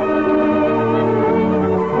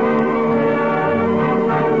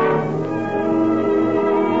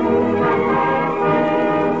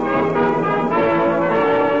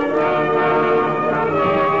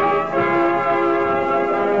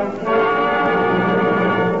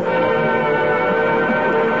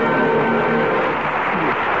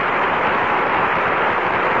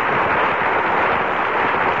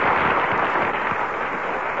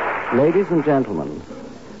 Ladies and gentlemen,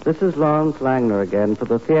 this is Lawrence Langner again for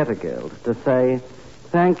the Theater Guild to say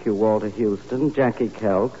thank you, Walter Houston, Jackie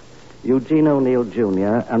Kelk, Eugene O'Neill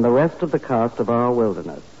Jr., and the rest of the cast of Our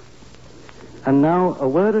Wilderness. And now a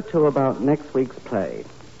word or two about next week's play.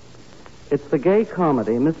 It's the gay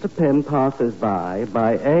comedy Mr. Pym Passes By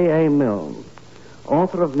A.A. Milne,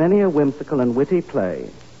 author of many a whimsical and witty play,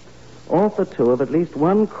 author, too, of at least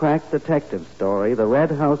one crack detective story, The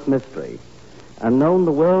Red House Mystery, and known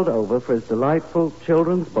the world over for his delightful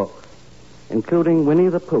children's books, including Winnie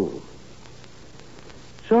the Pooh.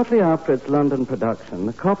 Shortly after its London production,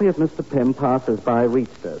 a copy of Mr. Pym Passes By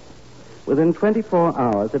reached us. Within 24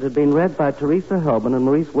 hours, it had been read by Teresa Hobin and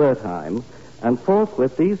Maurice Wertheim, and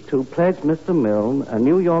forthwith these two pledged Mr. Milne a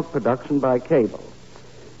New York production by cable.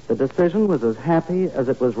 The decision was as happy as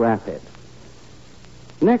it was rapid.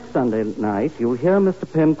 Next Sunday night, you'll hear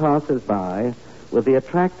Mr. Pym Passes By with the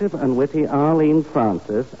attractive and witty Arlene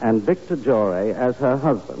Francis and Victor Jory as her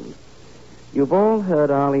husband. You've all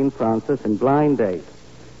heard Arlene Francis in Blind Date.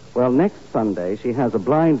 Well, next Sunday, she has a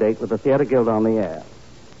blind date with the Theater Guild on the air.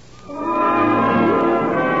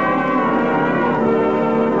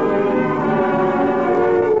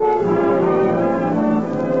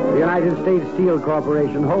 The United States Steel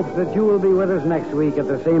Corporation hopes that you will be with us next week at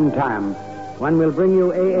the same time when we'll bring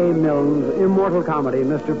you A.A. Milne's immortal comedy,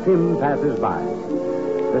 Mr. Pym Passes By.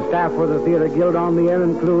 The staff for the Theater Guild on the air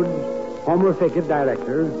includes Homer Fickett,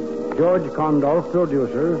 director, George Condolph,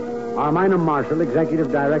 producer, Armina Marshall,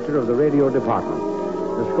 executive director of the radio department.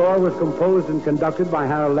 The score was composed and conducted by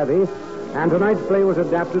Harold Levy, and tonight's play was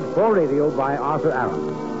adapted for radio by Arthur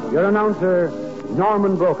Allen. Your announcer,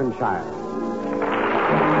 Norman Brokenshire.